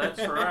yeah,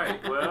 that's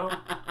right. Well,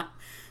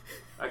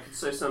 I could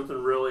say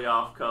something really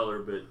off color,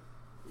 but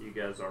you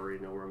guys already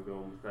know where I'm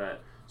going with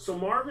that. So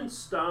Marvin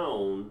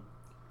Stone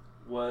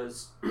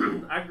was.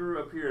 I grew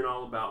up hearing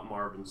all about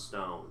Marvin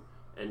Stone,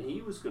 and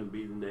he was going to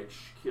be the next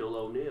Shaquille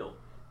O'Neal.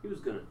 He was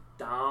going to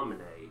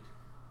dominate.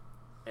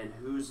 And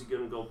who's he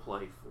going to go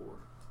play for?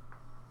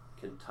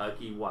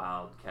 Kentucky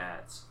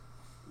Wildcats.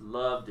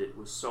 Loved it.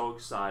 Was so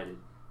excited.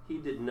 He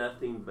did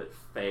nothing but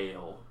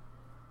fail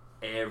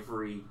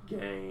every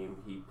game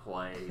he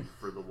played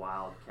for the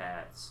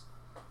Wildcats.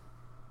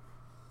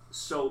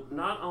 So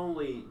not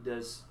only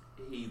does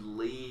he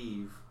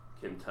leave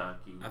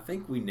Kentucky. I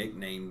think we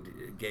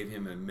gave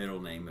him a middle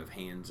name of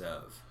Hands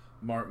of.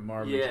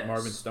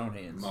 Marvin Stone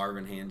Hands.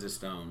 Marvin Hands of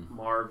Stone.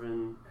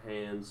 Marvin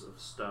Hands of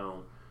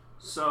Stone.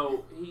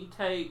 So he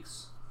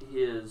takes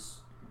his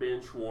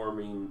bench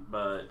warming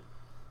butt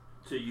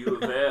to U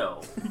of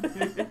L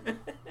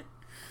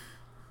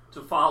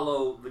to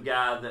follow the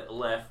guy that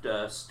left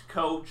us to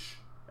coach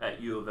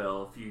at U of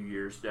L a few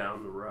years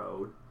down the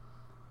road.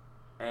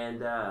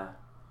 And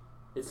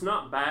it's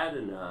not bad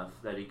enough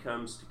that he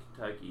comes to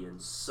Kentucky and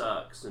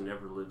sucks and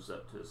never lives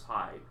up to his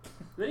hype.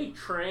 Then he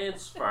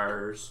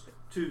transfers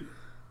to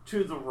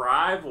the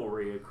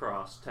rivalry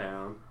across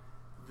town.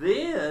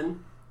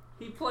 Then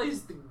he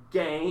plays the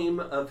game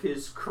of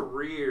his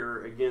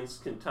career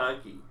against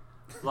Kentucky.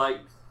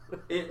 Like,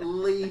 at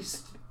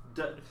least,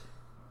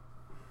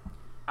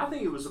 I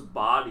think it was a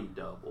body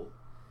double.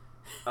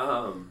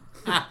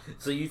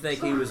 So you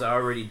think he was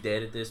already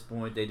dead at this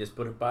point? They just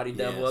put a body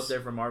double up there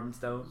for Marvin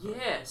Stone?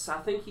 Yes, I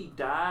think he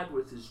died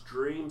with his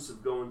dreams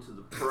of going to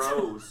the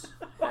pros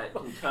at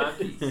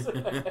Kentucky.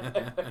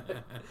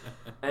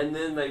 And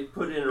then they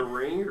put in a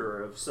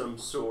ringer of some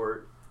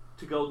sort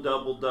to go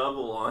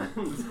double-double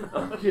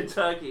on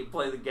Kentucky,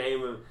 play the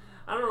game of...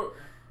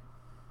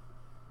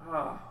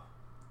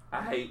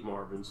 I hate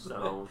Marvin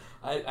Stone.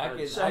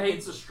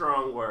 Hate's a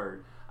strong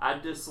word. I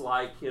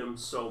dislike him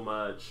so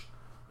much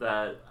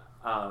that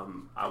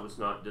I was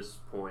not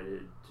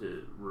disappointed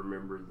to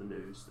remember the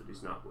news that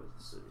he's not with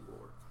us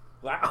anymore.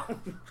 Wow.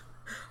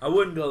 I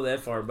wouldn't go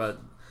that far about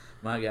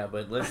my guy,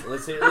 but let's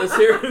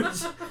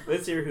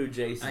hear who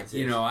Jason is.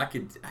 You know, I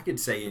could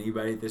say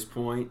anybody at this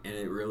point, and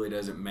it really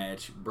doesn't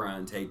match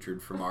Brian's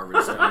hatred for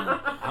Marvin Stone.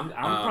 I'm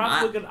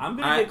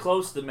gonna get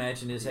close to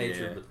matching his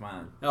hatred with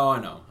mine. Oh,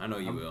 I know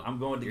you will. I'm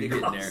going to You're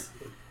get getting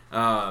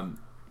there.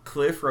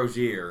 Cliff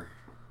Rozier.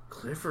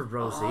 Clifford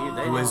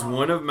Rozier was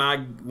one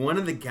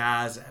of the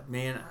guys.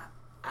 Man,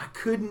 I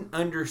couldn't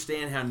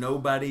understand how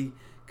nobody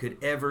could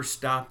ever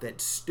stop that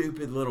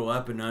stupid little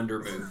up and under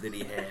move that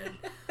he had.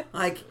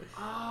 Like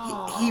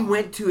he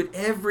went to it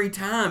every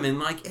time, and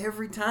like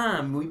every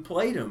time we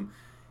played him,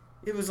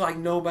 it was like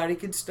nobody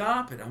could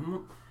stop it.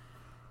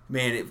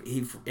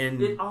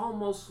 It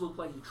almost looked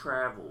like he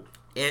traveled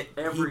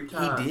every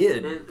time. He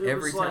did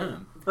every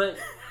time. But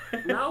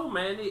no,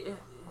 man.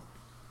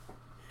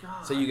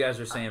 God. So you guys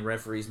are saying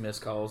referees miss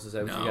calls? Is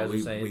that what you guys are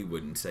saying? We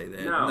wouldn't say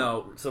that.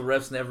 No. So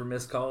refs never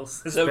miss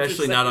calls?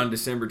 Especially not on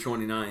December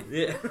 29th.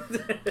 Yeah.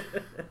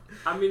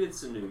 I mean,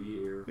 it's a new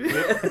year.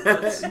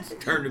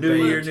 Turn the new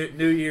page. year,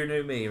 new year,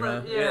 new me,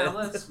 right? Yeah,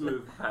 let's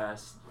move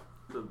past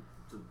the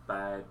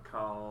bad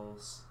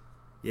calls.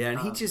 Yeah,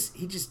 and he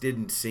just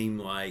didn't seem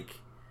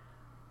like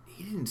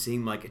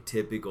a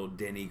typical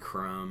Denny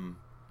Crum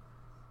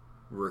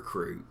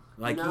recruit.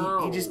 Like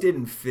he just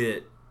didn't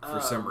fit. For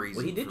some reason.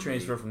 Well, he did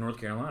transfer from North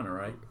Carolina,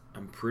 right?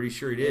 I'm pretty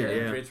sure he did.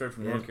 Yeah, he transferred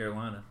from North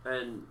Carolina.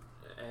 And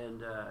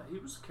he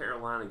was a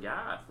Carolina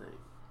guy, I think.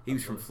 He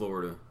was from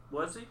Florida.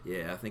 Was he?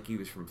 Yeah, I think he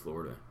was from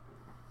Florida.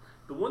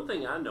 The one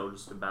thing I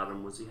noticed about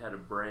him was he had a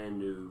brand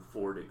new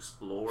Ford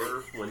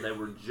Explorer when they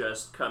were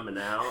just coming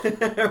out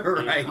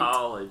in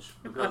college,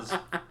 because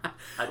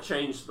I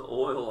changed the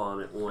oil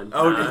on it one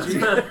time. Oh, did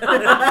you?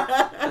 And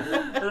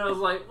I was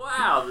like,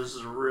 wow, this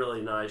is a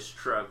really nice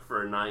truck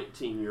for a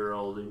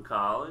 19-year-old in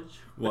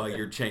college. While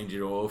you're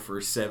changing oil for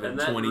 $7.25 an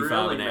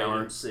hour. And made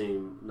him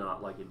seem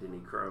not like a Denny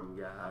Crum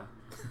guy,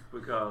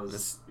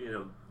 because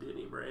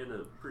Denny ran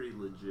a pretty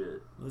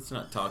legit. Let's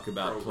not talk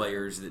about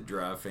players that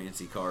drive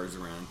fancy cars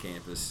around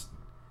campus.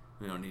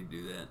 We don't need to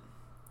do that.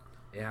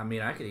 Yeah, I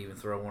mean, I could even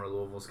throw one of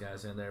Louisville's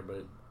guys in there,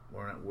 but we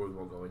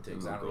won't go into it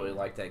because I don't really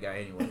like that guy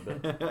anyway.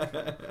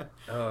 But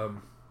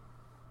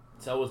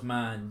so with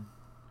mine,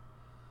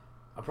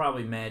 I'll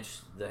probably match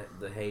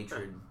the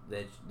hatred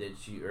that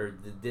you or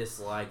the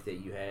dislike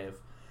that you have,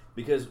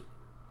 because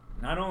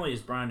not only is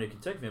Brian a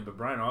Kentucky fan, but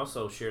Brian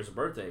also shares a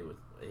birthday with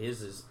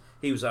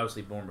he was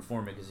obviously born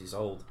before me because he's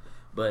old,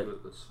 but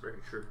That's very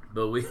true.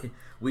 But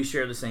we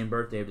share the same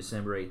birthday of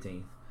December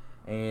 18th,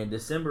 and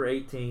December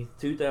 18th,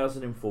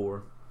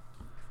 2004.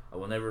 I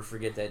will never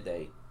forget that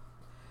date.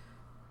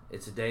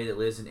 It's a day that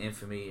lives in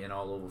infamy in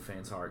all Louisville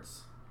fans'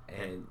 hearts,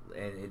 and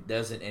it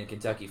doesn't in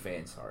Kentucky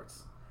fans'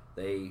 hearts.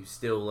 They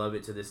still love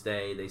it to this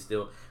day. They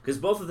still, because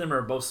both of them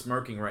are both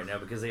smirking right now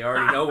because they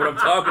already know what I'm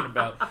talking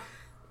about.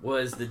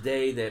 Was the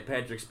day that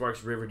Patrick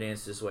Sparks river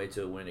danced his way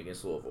to a win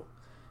against Louisville.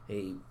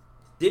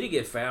 Did he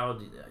get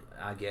fouled?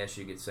 I guess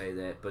you could say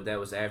that, but that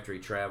was after he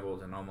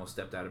traveled and almost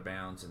stepped out of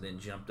bounds, and then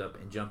jumped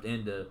up and jumped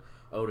into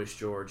Otis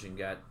George and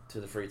got to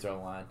the free throw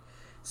line.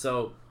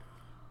 So.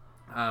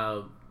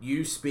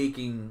 You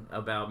speaking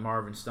about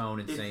Marvin Stone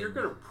and saying... If you're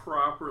going to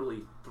properly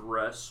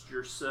thrust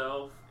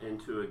yourself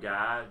into a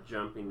guy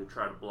jumping to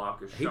try to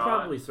block a shot... He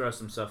probably thrust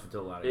himself into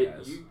a lot of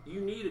guys. You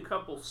need a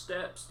couple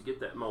steps to get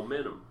that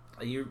momentum.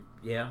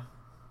 Yeah.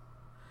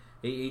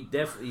 He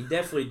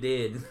definitely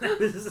did.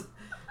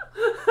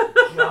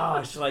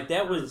 Gosh, like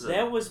that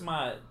was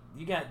my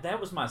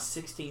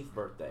 16th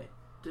birthday.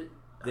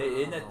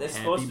 That's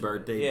Happy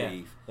birthday,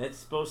 Beef. That's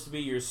supposed to be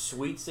your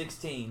sweet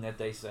 16 that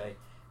they say.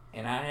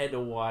 And I had to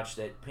watch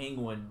that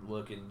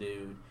penguin-looking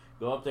dude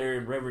go up there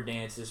and river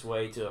dance this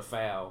way to a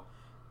foul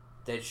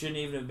that shouldn't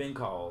even have been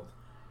called,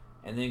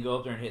 and then go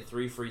up there and hit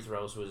 3 free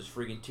throws with his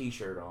freaking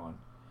T-shirt on.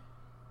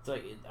 It's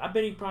like, I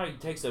bet he probably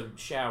takes a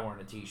shower in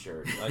a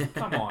T-shirt. Like,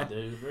 come on,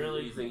 dude,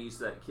 really? You think he's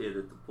that kid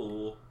at the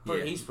pool?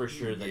 But he's for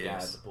sure the guy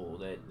at the pool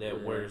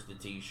that wears the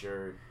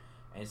T-shirt.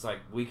 And it's like,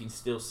 we can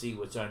still see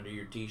what's under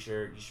your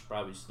T-shirt. You should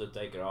probably still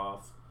take it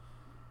off.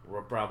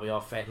 We're probably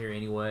all fat here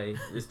anyway.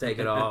 Just take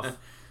it off.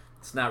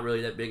 It's not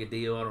really that big a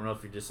deal. I don't know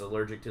if you're just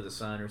allergic to the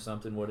sun or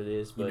something, what it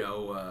is. But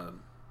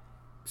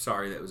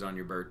Sorry that was on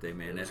your birthday,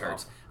 man. That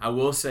hurts. Awful. I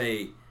will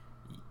say,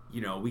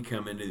 we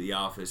come into the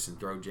office and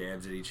throw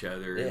jabs at each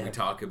other, and we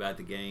talk about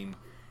the game.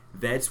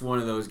 That's one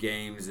of those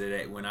games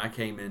that when I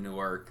came into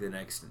work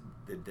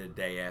the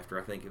day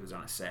after, I think it was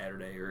on a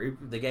Saturday.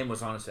 The game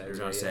was on a Saturday. It was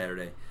on a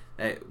Saturday.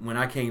 When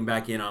I came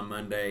back in on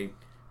Monday,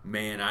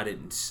 man, I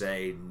didn't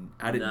say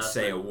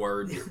a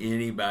word to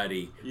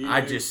anybody.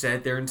 I just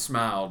sat there and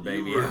smiled,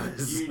 baby.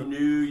 You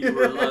knew you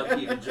were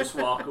lucky to just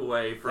walk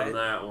away from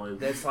that one.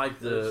 That's like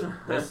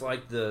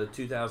the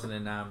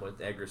 2009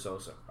 with Edgar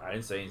Sosa. I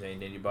didn't say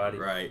anything to anybody,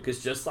 right?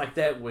 Because just like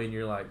that, when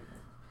you're like,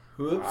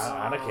 "Whoops!"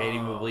 I can't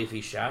even believe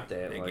he shot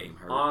that. That game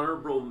hurt.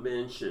 Honorable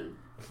mention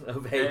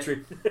of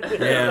hatred.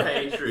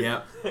 Hatred.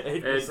 Yeah.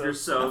 Edgar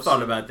Sosa. I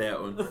thought about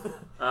that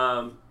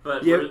one.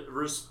 But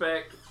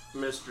respect.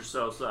 Mr.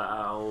 Sosa,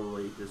 I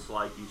only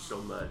dislike you so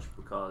much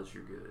because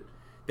you're good.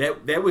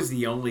 That was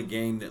the only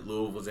game that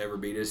Louisville's ever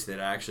beat us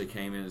that I actually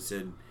came in and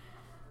said,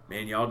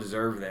 man, y'all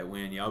deserve that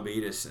win. Y'all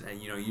beat us.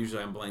 And,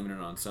 usually I'm blaming it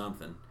on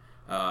something.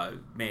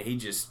 Man,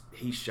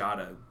 he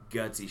shot a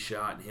gutsy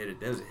shot and hit it.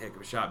 That was a heck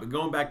of a shot. But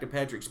going back to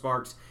Patrick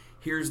Sparks,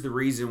 here's the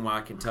reason why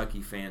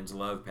Kentucky fans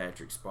love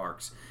Patrick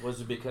Sparks. Was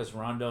it because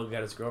Rondo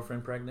got his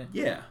girlfriend pregnant?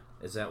 Yeah.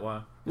 Is that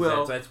why?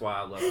 Well, that's why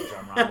I love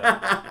John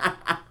Rondo.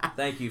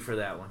 Thank you for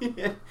that one.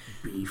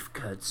 Beef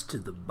cuts to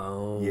the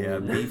bone. Yeah,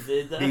 Beef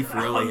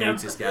really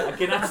hates this guy. I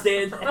cannot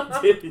stand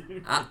that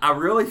dude. I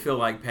really feel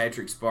like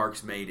Patrick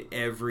Sparks made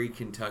every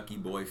Kentucky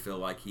boy feel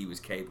like he was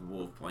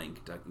capable of playing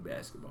Kentucky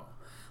basketball.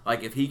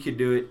 Like, if he could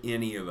do it,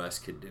 any of us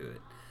could do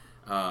it.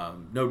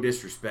 No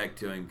disrespect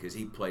to him because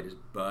he played his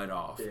butt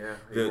off. Yeah,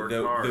 he worked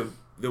hard.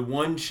 The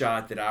one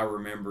shot that I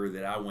remember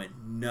that I went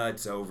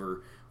nuts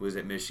over was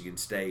at Michigan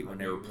State when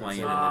they were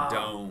playing in the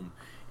Dome.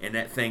 And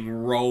that thing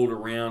rolled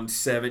around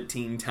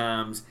 17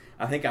 times.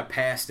 I think I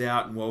passed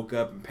out and woke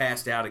up and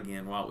passed out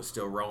again while it was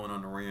still rolling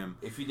on the rim.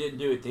 If you didn't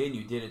do it then,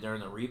 you did it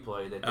during the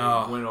replay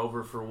that went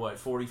over for,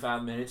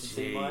 45 minutes, it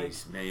seemed like?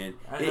 Man.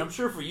 I'm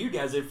sure for you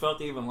guys it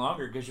felt even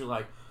longer because you're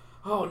like,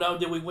 oh, no,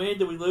 did we win?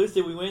 Did we lose?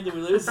 Did we win? Did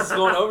we lose? This is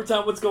going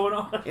overtime. What's going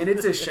on? And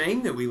it's a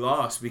shame that we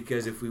lost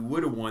because if we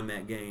would have won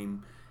that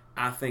game,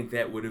 I think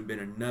that would have been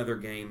another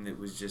game that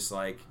was just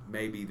like,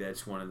 maybe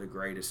that's one of the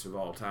greatest of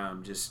all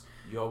time.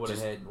 You all would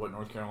have had,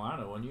 North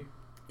Carolina, wouldn't you?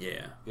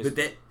 Yeah. But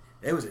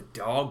that was a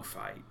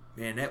dogfight.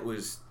 Man, that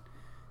was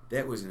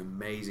an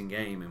amazing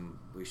game, and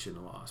we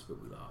shouldn't have lost,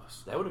 but we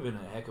lost. That would have been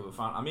a heck of a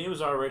final. I mean, it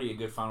was already a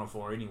good Final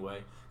Four anyway,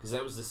 because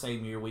that was the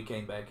same year we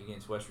came back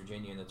against West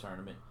Virginia in the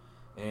tournament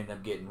and ended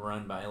up getting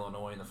run by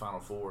Illinois in the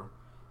Final Four.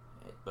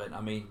 But,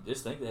 I mean,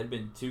 just think there had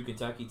been 2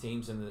 Kentucky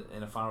teams in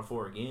the Final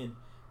Four again.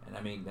 And,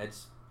 I mean,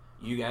 that's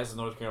you guys in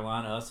North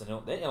Carolina, us,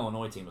 and that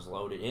Illinois team was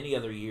loaded. Any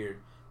other year,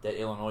 that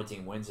Illinois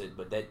team wins it,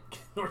 but that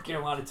North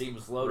Carolina team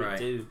was loaded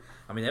too.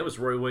 I mean, that was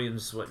Roy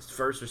Williams'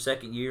 first or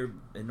second year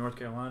in North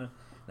Carolina.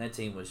 And that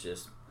team was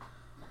just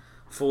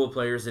full of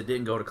players that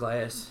didn't go to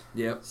class.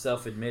 Yep.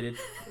 Self-admitted.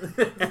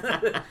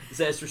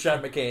 That's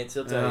Rashad McCants.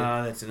 He'll tell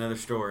you. That's another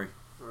story.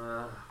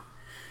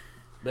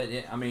 But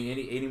yeah, I mean,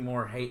 any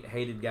more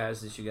hated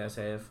guys that you guys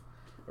have,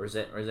 or is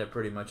that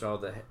pretty much all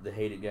the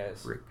hated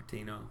guys? Rick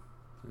Pitino.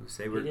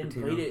 Say Rick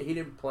Pitino. He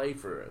didn't play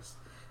for us.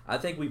 I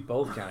think we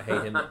both kind of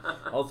hate him.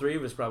 All three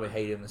of us probably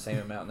hate him the same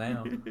amount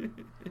now.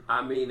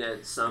 I mean,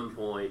 at some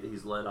point,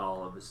 he's let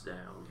all of us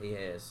down. He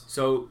has.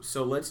 So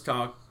let's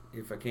talk,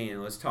 if I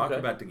can. Let's talk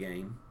about the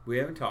game. We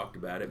haven't talked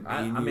about it.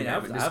 I've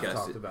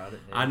talked about it.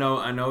 Yeah.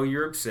 I know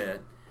you're upset.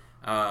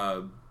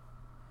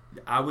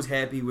 I was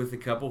happy with a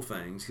couple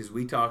things because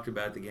we talked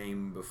about the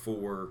game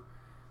before.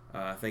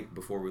 I think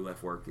before we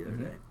left work the other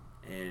day,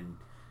 and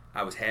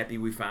I was happy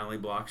we finally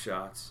blocked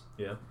shots.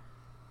 Yeah.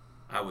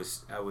 I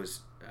was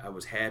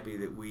happy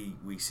that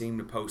we seemed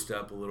to post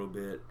up a little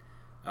bit.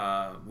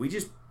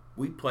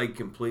 We played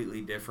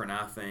completely different,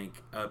 I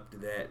think, up to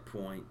that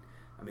point.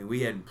 I mean,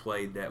 we hadn't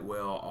played that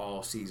well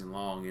all season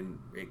long, and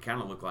it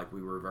kind of looked like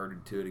we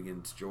reverted to it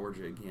against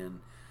Georgia again.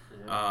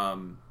 Yeah.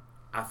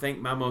 I think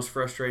my most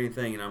frustrating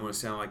thing, and I'm going to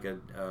sound like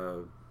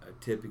a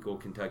typical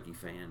Kentucky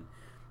fan,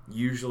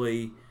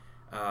 usually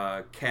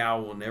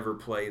Cal will never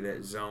play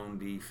that zone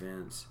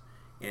defense,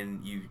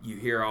 and you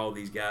hear all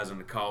these guys on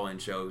the call-in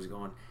shows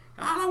going,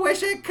 I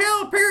wish that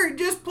Calipari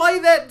just play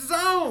that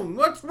zone.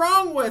 What's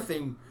wrong with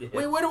him? Yeah.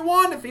 We would have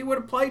won if he would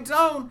have played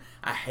zone.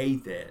 I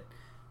hate that.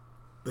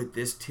 But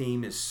this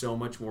team is so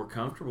much more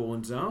comfortable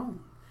in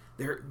zone.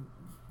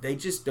 They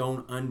just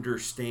don't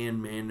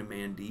understand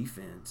man-to-man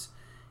defense.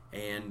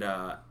 And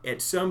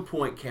at some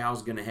point,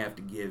 Cal's going to have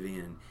to give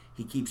in.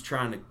 He keeps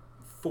trying to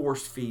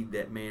force feed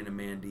that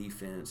man-to-man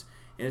defense.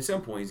 And at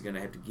some point, he's going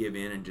to have to give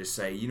in and just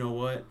say, you know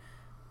what?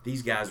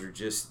 These guys are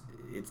just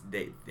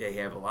they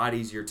have a lot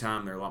easier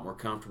time. They're a lot more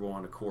comfortable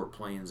on the court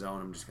playing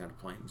zone. I'm just going to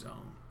play in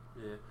zone.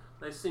 Yeah,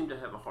 they seem to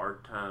have a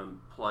hard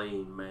time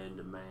playing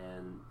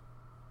man-to-man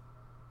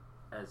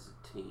as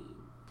a team.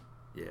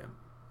 Yeah.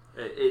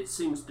 It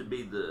seems to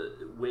be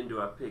the when do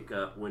I pick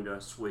up, when do I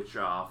switch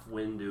off,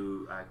 when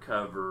do I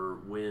cover,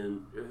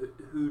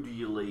 who do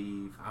you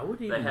leave?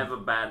 They have a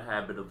bad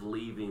habit of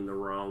leaving the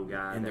wrong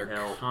guy and to they're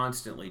help.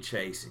 Constantly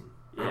chasing.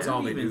 Yeah. That's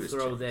all they do even is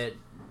throw chase.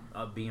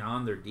 that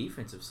beyond their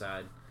defensive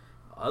side.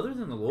 Other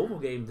than the Louisville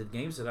game, the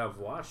games that I've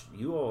watched,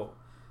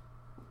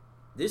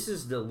 this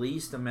is the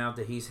least amount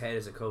that he's had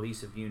as a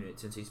cohesive unit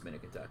since he's been in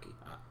Kentucky.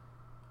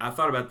 I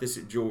thought about this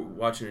at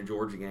watching a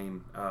Georgia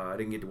game. I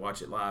didn't get to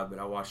watch it live, but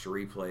I watched a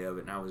replay of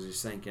it, and I was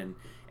just thinking,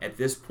 at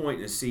this point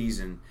in the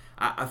season,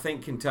 I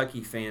think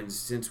Kentucky fans,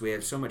 since we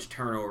have so much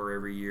turnover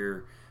every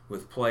year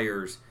with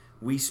players,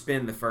 we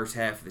spend the first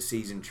half of the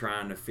season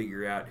trying to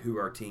figure out who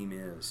our team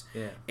is.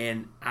 Yeah.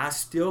 And I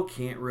still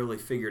can't really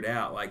figure it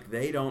out. Like,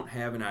 they don't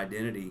have an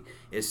identity.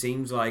 It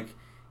seems like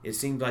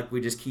we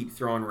just keep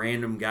throwing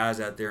random guys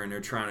out there, and they're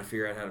trying to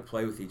figure out how to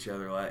play with each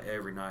other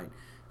every night.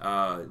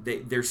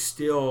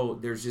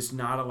 There's just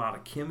not a lot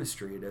of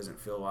chemistry. It doesn't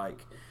feel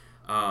like.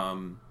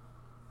 I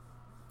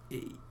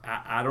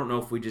don't know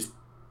if we just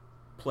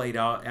played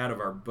out of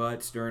our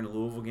butts during the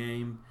Louisville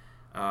game.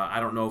 I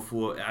don't know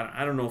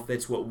if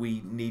that's what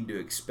we need to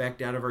expect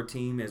out of our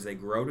team as they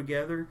grow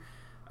together.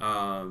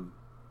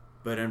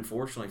 But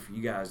unfortunately for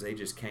you guys, they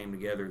just came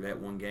together that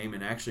one game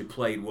and actually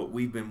played what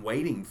we've been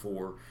waiting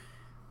for.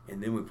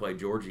 And then we played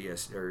Georgia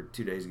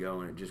 2 days ago,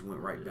 and it just went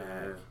right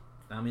back.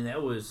 I mean,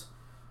 that was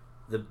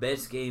the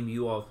best game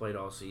you all played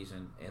all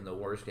season and the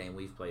worst game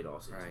we've played all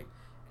season. Right.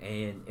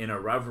 And in a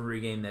rivalry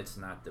game, that's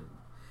not the.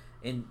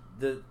 And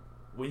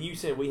when you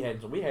said we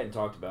hadn't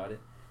talked about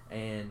it,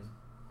 and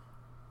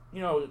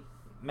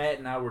Matt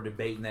and I were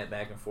debating that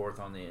back and forth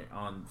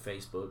on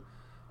Facebook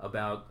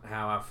about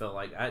how I felt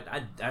like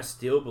I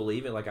still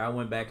believe it. Like, I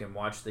went back and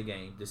watched the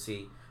game to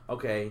see,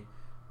 okay,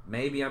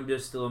 maybe I'm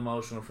just still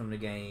emotional from the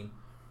game.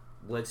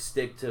 Let's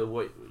stick to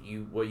what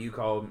you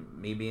call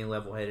me being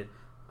level-headed.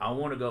 I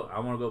want to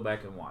go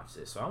back and watch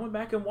this. So I went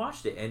back and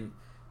watched it. And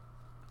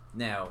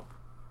now,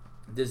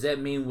 does that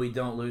mean we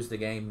don't lose the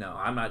game? No,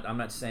 I'm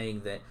not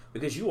saying that,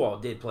 because you all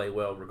did play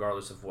well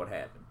regardless of what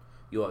happened.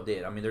 You all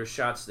did. I mean, there's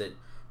shots that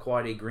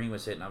Quade Green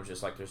was hitting, I was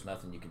just like, there's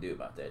nothing you can do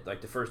about that.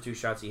 Like the first two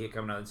shots he hit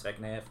coming out in the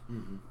second half.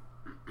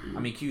 Mm-hmm. I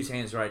mean, Q's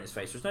hand's right in his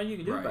face. There's nothing you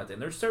can do about that.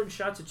 And there's certain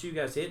shots that you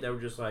guys hit that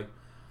were just like,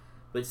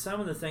 but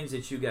some of the things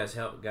that you guys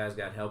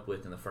got help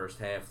with in the first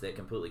half that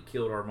completely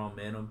killed our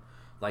momentum,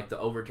 like the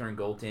overturned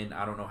goaltend.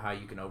 I don't know how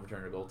you can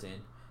overturn a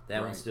goaltend.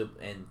 That one still,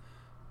 and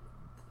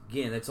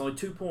again, that's only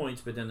 2 points,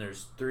 but then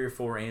there's 3 or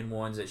 4 and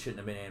ones that shouldn't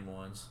have been and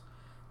ones.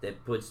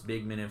 That puts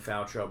big men in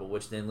foul trouble,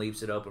 which then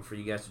leaves it open for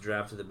you guys to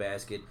drive to the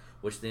basket,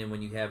 which then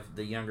when you have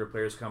the younger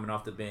players coming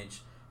off the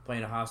bench,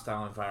 playing a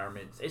hostile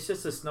environment, it's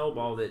just a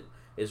snowball that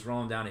is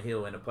rolling down a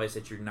hill in a place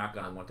that you're not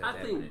going to want that to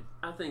happen in.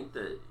 I think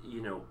that,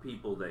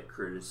 people that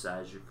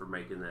criticize you for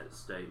making that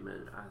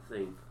statement, I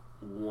think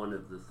one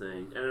of the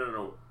things, and I don't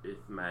know if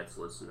Matt's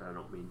listening, I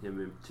don't mean him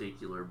in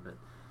particular, but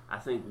I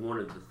think one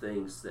of the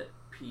things that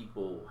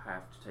people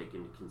have to take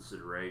into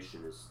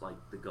consideration is like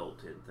the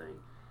goaltend thing.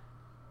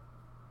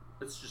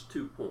 It's just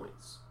 2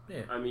 points.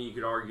 Yeah. I mean, you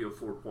could argue a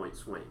 4-point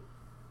swing.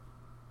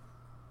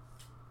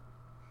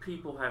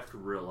 People have to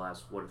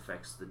realize what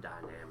affects the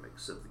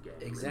dynamics of the game.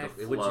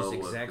 Exactly, and the which is flow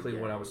exactly of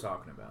the what I game. was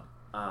talking about.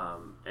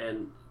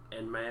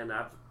 And man,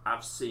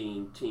 I've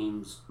seen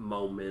teams'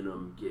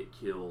 momentum get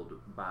killed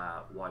by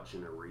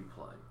watching a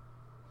replay.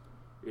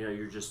 You know,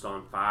 you're just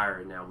on fire,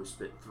 and now we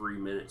spent 3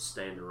 minutes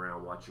standing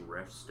around watching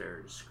refs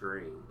stare at a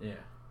screen. Yeah.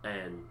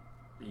 And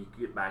you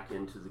get back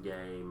into the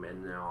game,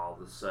 and now all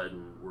of a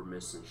sudden we're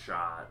missing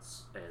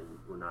shots, and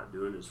we're not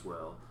doing as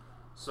well.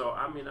 So,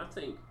 I mean, I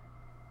think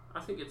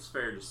it's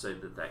fair to say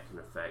that can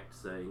affect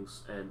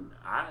things. And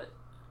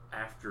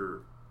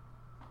after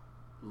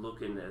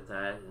looking at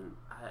that, and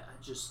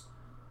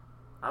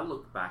I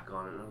looked back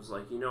on it, and I was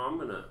like, you know, I'm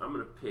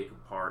gonna pick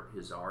apart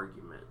his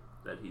argument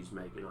that he's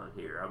making on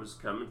here. I was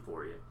coming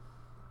for you,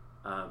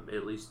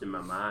 at least in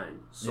my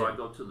mind. So Yeah. I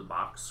go to the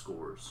box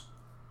scores,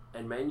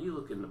 and man, you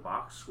look in the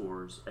box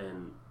scores,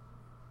 and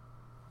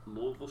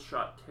Louisville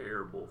shot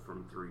terrible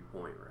from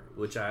 3-point range,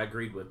 Which I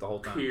agreed with the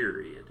whole time.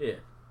 period. Yeah.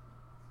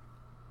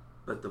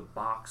 But the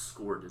box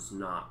score does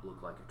not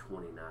look like a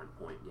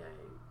 29-point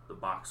game. The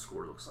box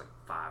score looks like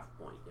a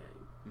 5-point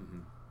game. Mm-hmm.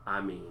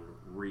 I mean,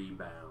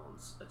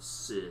 rebounds,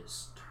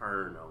 assists,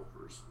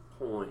 turnovers,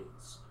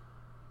 points.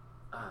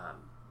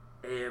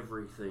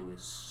 Everything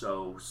is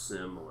so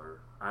similar.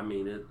 I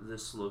mean,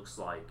 this looks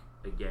like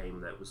a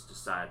game that was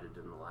decided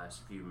in the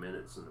last few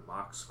minutes in the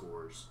box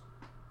scores.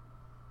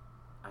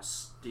 I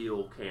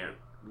still can't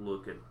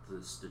look at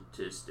the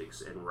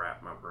statistics and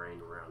wrap my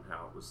brain around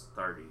how it was a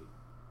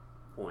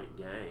 30-point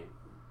game.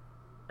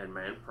 And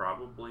man,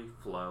 probably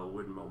flow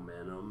and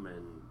momentum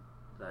and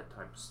that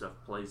type of stuff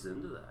plays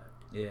into that.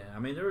 Yeah, I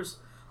mean there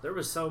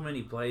was so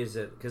many plays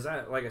that, because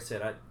I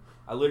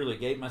literally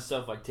gave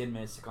myself like 10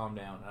 minutes to calm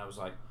down, and I was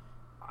like,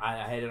 I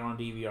had it on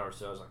DVR,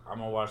 so I was like, I'm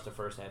gonna watch the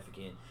first half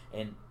again,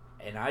 and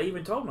I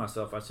even told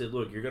myself, I said,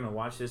 look, you're gonna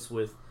watch this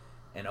with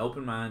an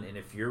open mind, and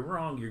if you're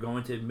wrong, you're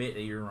going to admit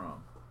that you're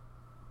wrong,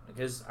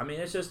 because I mean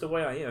it's just the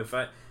way I am.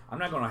 I'm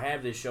not gonna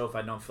have this show if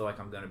I don't feel like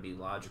I'm gonna be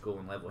logical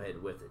and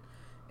level-headed with it,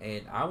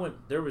 and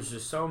there was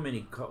just so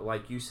many,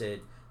 like you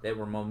said, that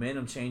were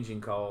momentum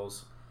changing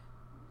calls.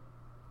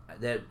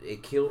 That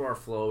it killed our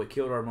flow, it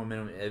killed our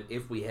momentum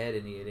if we had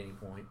any at any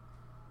point.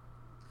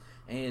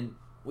 And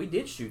we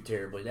did shoot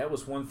terribly. That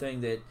was one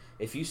thing that,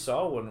 if you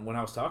saw when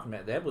I was talking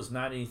about, that was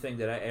not anything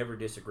that I ever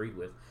disagreed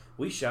with.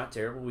 We shot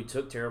terrible, we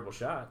took terrible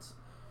shots.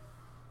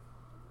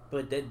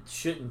 But that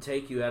shouldn't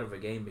take you out of a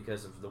game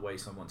because of the way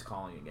someone's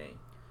calling a game.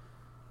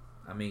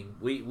 I mean,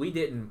 we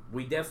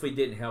definitely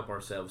didn't help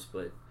ourselves,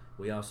 but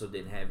we also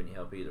didn't have any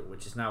help either,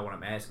 which is not what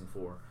I'm asking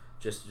for.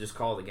 Just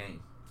call the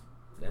game.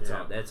 That's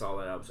all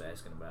that I was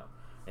asking about.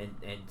 And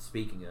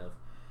speaking of,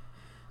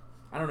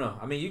 I don't know.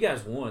 I mean, you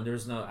guys won.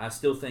 I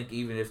still think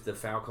even if the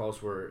foul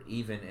calls were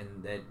even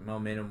and that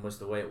momentum was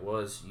the way it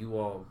was, you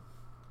all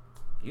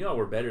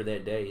were better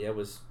that day. That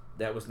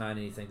was not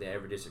anything that I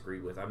ever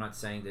disagreed with. I'm not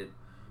saying that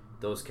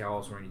those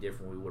calls were any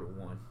different. We would have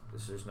won.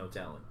 There's no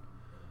telling.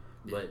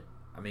 Yeah. But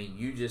I mean,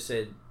 you just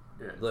said,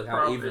 look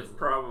It's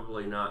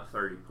probably not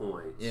 30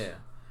 points. Yeah.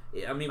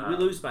 I mean, we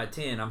lose by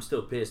 10. I'm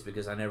still pissed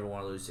because I never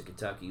want to lose to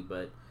Kentucky,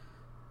 but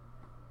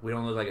we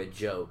don't look like a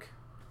joke,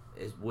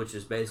 which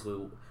is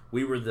basically,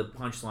 we were the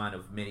punchline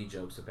of many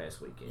jokes the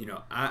past weekend. You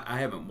know, I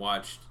haven't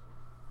watched,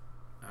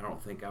 I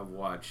don't think I've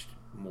watched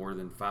more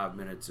than 5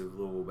 minutes of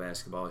Louisville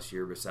basketball this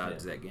year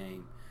besides that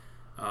game.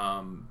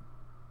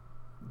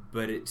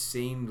 But it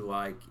seemed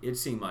like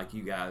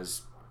you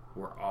guys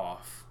were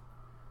off.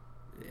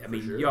 I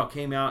mean, sure. Y'all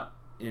came out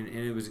and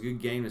it was a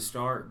good game to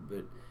start,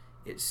 but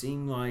it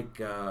seemed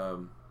like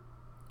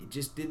it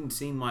just didn't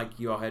seem like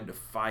y'all had to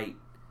fight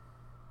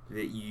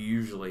that you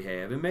usually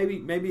have. And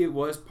maybe it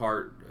was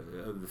part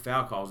of the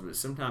foul calls, but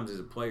sometimes as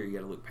a player you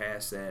got to look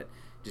past that,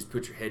 just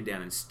put your head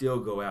down and still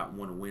go out and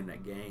want to win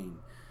that game.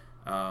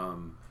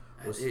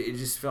 It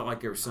just felt like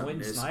there was something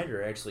Quinn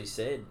Snyder actually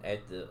said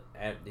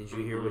did you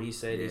hear what he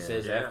said? Yeah. He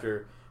says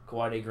after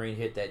Kawhi Green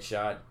hit that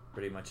shot,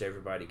 pretty much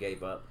everybody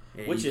gave up,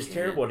 Yeah, which you is can't.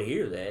 terrible to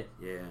hear that.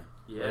 Yeah.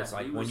 Yeah, But it's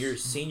like when your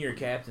senior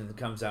captain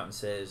comes out and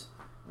says,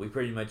 we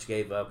pretty much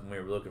gave up and we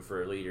were looking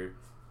for a leader.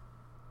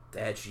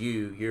 That's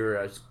you. You're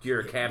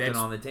a captain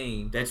on the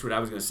team. That's what I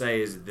was going to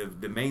say. Is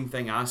the main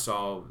thing I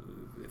saw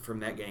from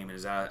that game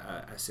is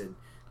I said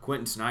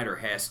Quentin Snyder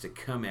has to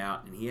come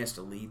out and he has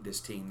to lead this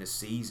team this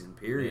season.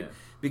 Period. Yeah.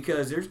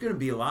 Because there's going to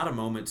be a lot of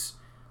moments.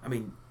 I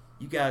mean,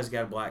 you guys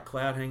got a black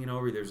cloud hanging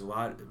over you. There's a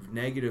lot of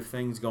negative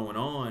things going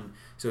on.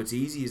 So it's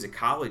easy as a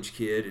college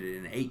kid,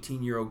 an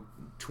 18-year-old,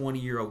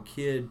 20-year-old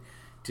kid,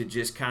 to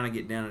just kind of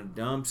get down in the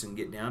dumps and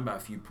get down by a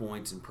few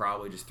points and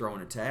probably just throw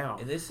in a towel.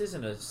 And this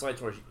isn't a slight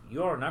towards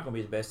you. Are not going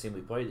to be the best team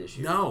we play this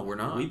year. No, we're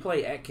not. We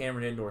play at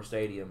Cameron Indoor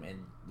Stadium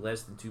in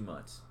less than 2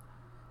 months.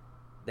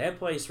 That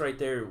place right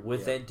there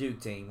with that Duke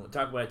team, we'll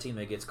talk about a team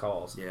that gets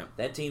calls. Yeah.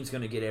 That team's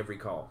going to get every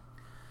call.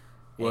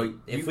 Well,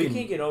 and if we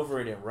can't get over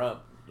it in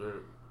Rupp,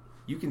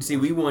 you can see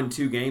we won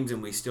 2 games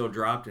and we still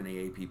dropped in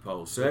the AP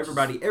polls. So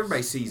everybody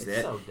sees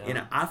that. So dumb.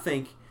 And I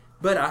think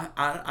But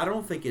I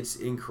don't think it's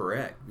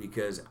incorrect,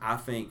 because I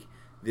think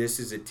this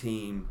is a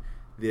team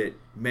that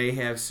may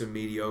have some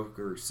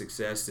mediocre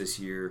success this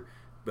year,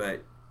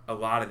 but a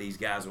lot of these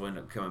guys will end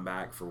up coming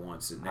back for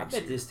once next year. I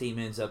bet this team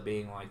ends up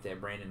being like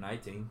that Brandon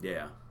Knight team.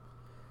 Yeah.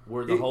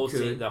 Where the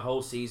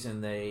whole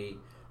season they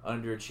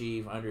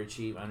underachieve,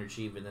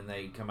 and then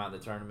they come out of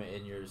the tournament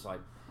and you're just like,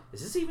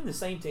 is this even the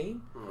same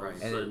team? Right.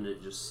 And sudden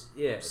it just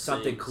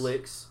something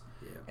clicks.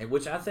 Yeah. And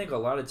which I think a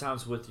lot of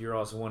times with your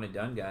also one and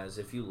done guys,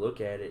 if you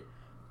look at it,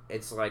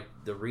 it's like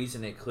the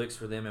reason it clicks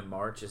for them in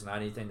March is not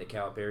anything that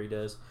Calipari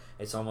does.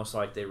 It's almost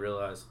like they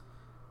realize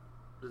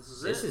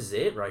this is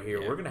it right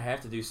here. Yeah. We're gonna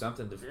have to do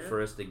something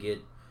for us to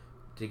get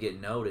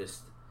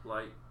noticed.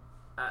 Like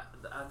I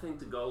think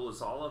the goal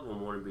is all of them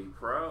want to be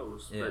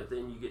pros, but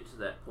then you get to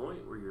that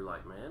point where you're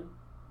like, man,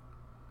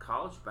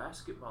 college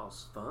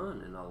basketball's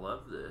fun and I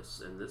love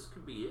this, and this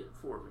could be it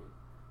for me.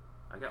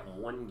 I got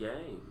one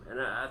game, and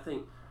I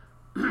think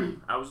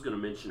I was going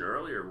to mention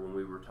earlier when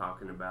we were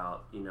talking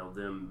about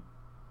them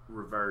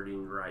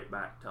reverting right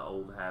back to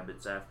old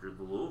habits after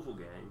the Louisville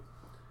game.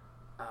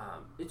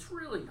 It's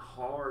really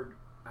hard,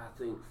 I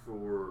think,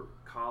 for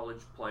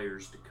college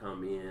players to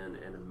come in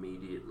and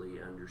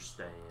immediately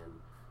understand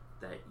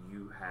that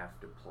you have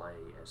to play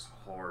as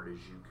hard as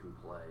you can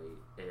play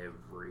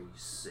every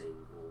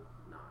single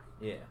night.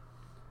 Yeah.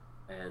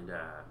 And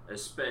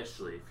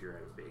especially if you're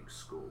at a big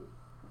school.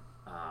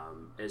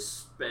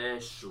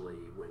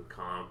 Especially when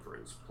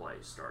conference play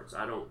starts.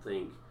 I don't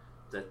think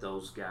that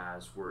those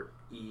guys were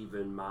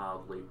even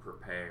mildly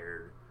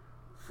prepared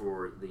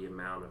for the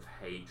amount of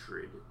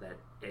hatred that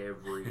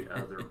every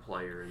other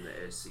player in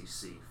the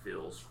SEC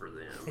feels for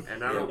them.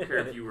 And I don't care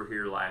if you were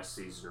here last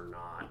season or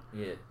not,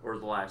 or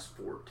the last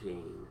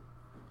 14.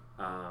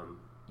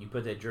 You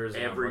put that jersey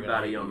on.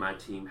 Everybody on my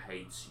team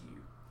hates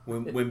you.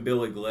 When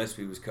Billy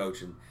Gillespie was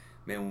coaching,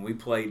 man, when we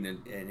played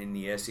in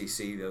the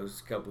SEC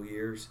those couple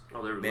years,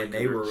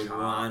 they were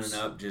lining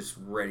up just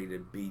ready to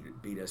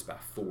beat us by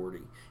 40,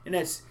 and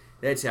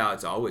that's how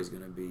it's always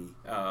going to be.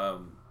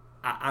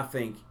 I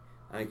think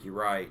you're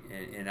right,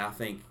 and I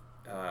think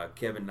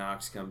Kevin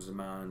Knox comes to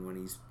mind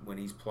when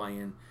he's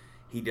playing.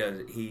 He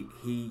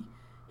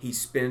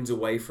spins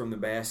away from the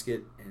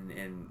basket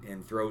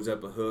and throws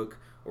up a hook,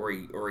 or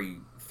he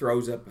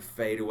throws up a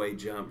fadeaway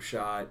jump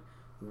shot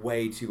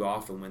way too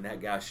often when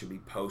that guy should be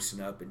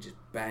posting up and just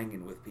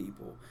banging with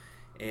people.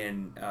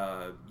 And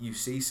you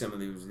see some of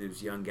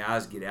those young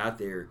guys get out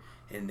there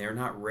and they're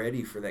not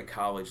ready for that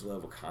college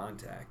level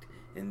contact.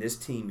 And this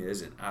team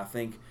isn't. I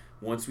think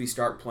once we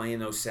start playing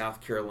those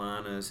South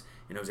Carolinas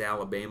and those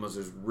Alabamas,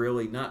 those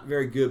really not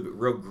very good but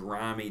real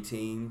grimy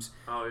teams,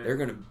 they're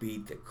going to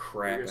beat the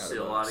crap out of us. You're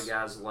going to see a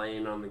lot of guys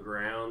laying on the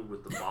ground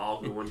with the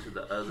ball going to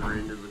the other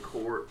end of the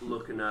court,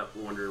 looking up,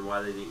 wondering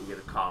why they didn't get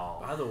a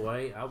call. By the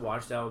way, I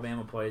watched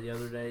Alabama play the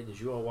other day. Did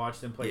you all watch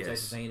them play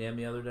Texas A&M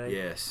the other day?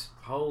 Yes.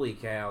 Holy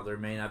cow, there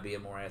may not be a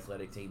more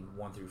athletic team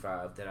 1 through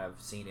 5 that I've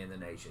seen in the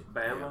nation.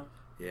 Bama?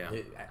 Yeah.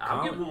 Dude,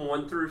 I'll give them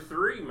 1 through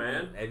 3,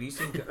 man. Have you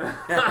seen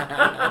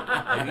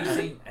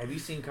Have you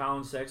seen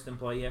Colin Sexton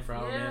play yet for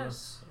Alabama?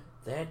 Yes.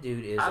 That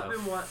dude is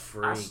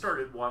freak. I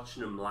started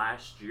watching him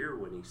last year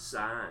when he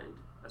signed.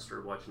 I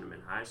started watching him in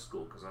high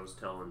school because I was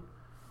telling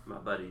my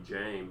buddy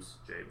James,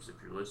 if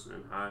you're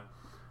listening, hi,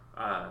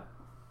 I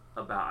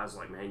was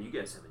like, man, you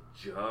guys have a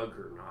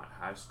juggernaut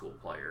high school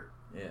player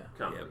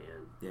coming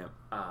in. Yeah.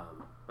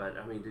 But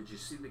I mean, did you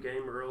see the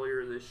game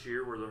earlier this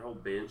year where their whole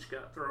bench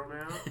got thrown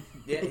out?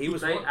 Yeah, he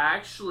was. They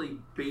actually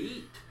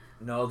beat.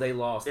 No, they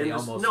lost. In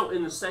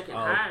the second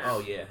half. Oh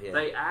yeah.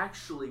 They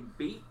actually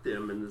beat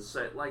them in the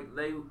set.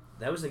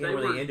 That was the game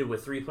where they ended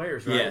with 3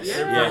 players, right? Yes.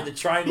 Yeah. The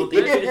triangle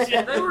defense.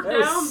 They were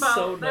down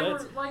by. They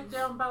were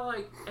down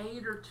by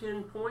 8 or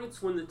 10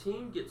 points when the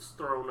team gets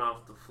thrown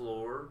off the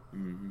floor,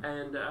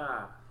 and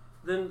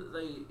then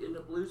they end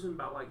up losing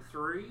by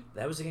 3.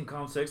 That was against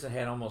Colin Sexton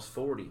had almost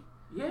 40.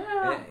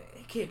 Yeah.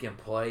 He can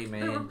play,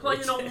 man. They were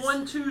playing a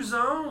 1-2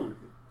 zone.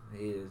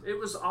 He is. It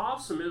was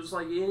awesome. It was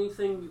like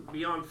anything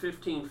beyond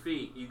 15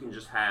 feet, you can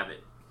just have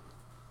it.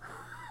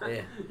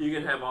 Yeah. You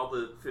can have all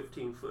the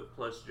 15-foot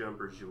plus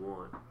jumpers you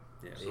want.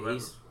 Yeah. So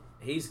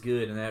he's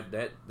good, and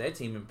that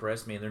team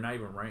impressed me, and they're not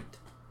even ranked.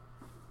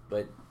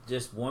 But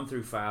just 1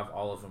 through 5,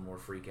 all of them were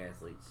freak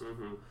athletes.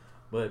 Mm-hmm.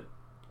 But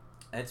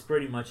that's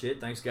pretty much it.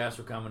 Thanks, guys,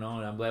 for coming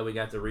on. I'm glad we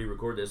got to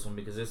re-record this one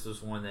because this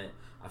was one that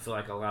I feel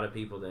like a lot of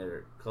people that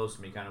are close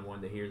to me kind of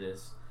wanted to hear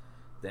this.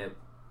 That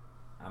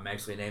I'm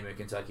actually naming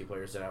Kentucky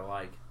players that I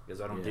like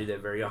because I don't do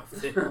that very often.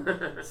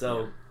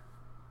 So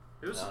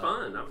it was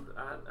fun.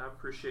 I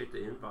appreciate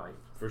the invite.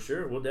 For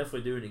sure, we'll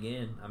definitely do it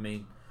again. I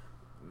mean,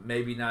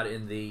 maybe not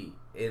in the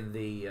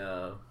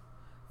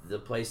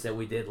place that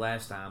we did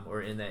last time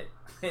or in that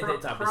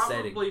type of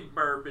setting. Probably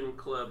bourbon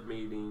club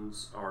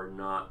meetings are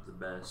not the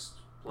best.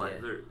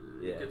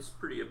 It's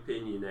pretty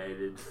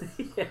opinionated.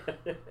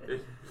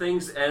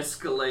 Things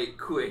escalate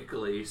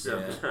quickly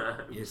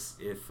sometimes. Yes,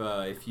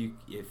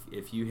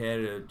 if you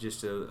had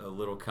just a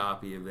little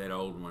copy of that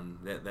old one,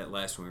 that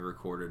last one we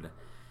recorded,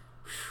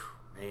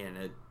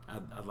 man,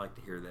 I'd like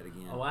to hear that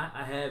again. Oh,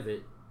 I have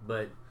it,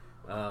 but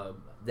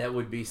that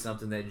would be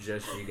something that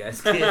just you guys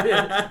can.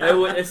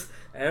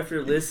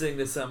 After listening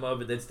to some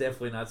of it, that's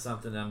definitely not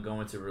something I'm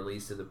going to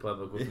release to the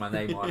public with my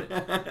name on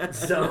it.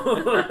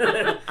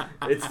 So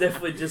it's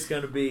definitely just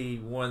going to be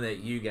one that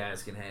you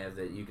guys can have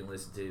that you can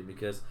listen to,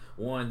 because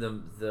one,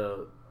 none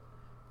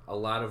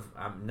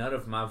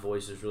of my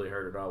voice is really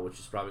heard at all, which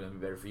is probably going to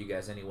be better for you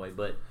guys anyway.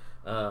 But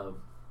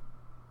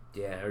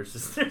yeah,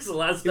 there's a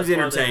lot of stuff. It was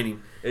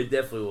entertaining. It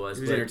definitely was.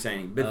 It was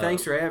entertaining. But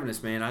thanks for having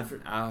us, man. I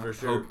for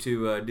sure. hope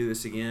to do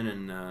this again,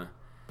 and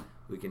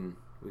we can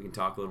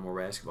talk a little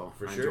more basketball.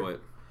 For I sure. enjoy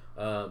it.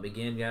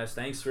 Again, guys,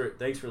 thanks for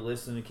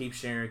listening. Keep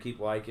sharing, keep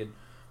liking.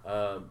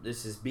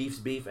 This is Beef's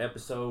Beef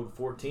episode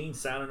 14.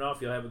 Signing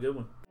off. Y'all have a good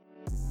one.